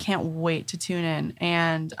 Absolutely. I can't wait to tune in.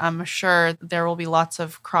 And I'm sure there will be lots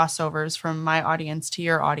of crossovers from my audience to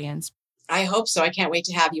your audience. I hope so. I can't wait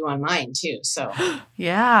to have you on mine too. So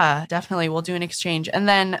yeah, definitely. We'll do an exchange. And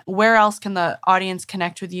then where else can the audience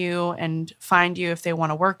connect with you and find you if they want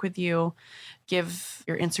to work with you? Give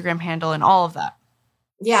your Instagram handle and all of that.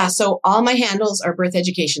 Yeah. So all my handles are Birth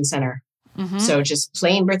Education Center. Mm-hmm. So just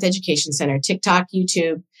plain Birth Education Center, TikTok,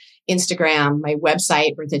 YouTube, Instagram, my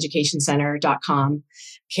website, birtheducationcenter.com.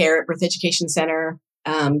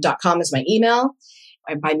 care@birtheducationcenter.com is my email.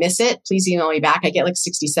 If I miss it, please email me back. I get like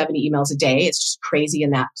 60, 70 emails a day. It's just crazy in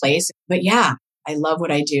that place. But yeah, I love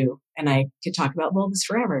what I do. And I could talk about vulvas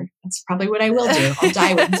forever. That's probably what I will do. I'll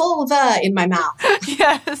die with vulva in my mouth.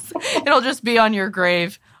 Yes. It'll just be on your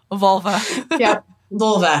grave. Vulva. Yep.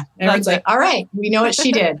 Vulva. Everyone's like, all right, we know what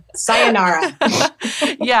she did. Sayonara.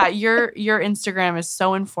 Yeah. Your Instagram is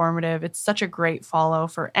so informative. It's such a great follow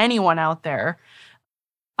for anyone out there.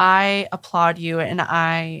 I applaud you, and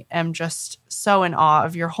I am just so in awe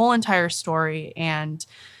of your whole entire story, and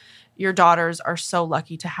your daughters are so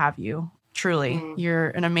lucky to have you. Truly, you're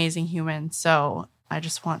an amazing human. So I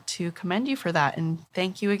just want to commend you for that, and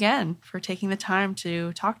thank you again for taking the time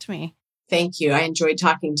to talk to me. Thank you. I enjoyed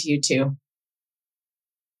talking to you too.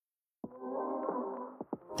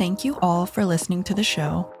 Thank you all for listening to the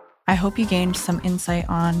show. I hope you gained some insight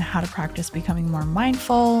on how to practice becoming more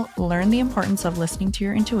mindful, learn the importance of listening to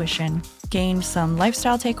your intuition, gained some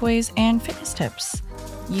lifestyle takeaways and fitness tips.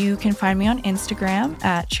 You can find me on Instagram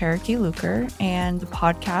at Cherokee Luker and the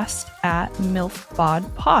podcast at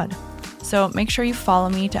MILFBodPod. So make sure you follow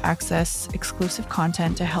me to access exclusive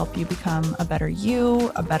content to help you become a better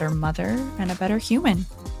you, a better mother, and a better human.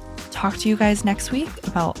 Talk to you guys next week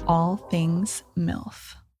about all things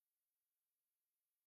MILF.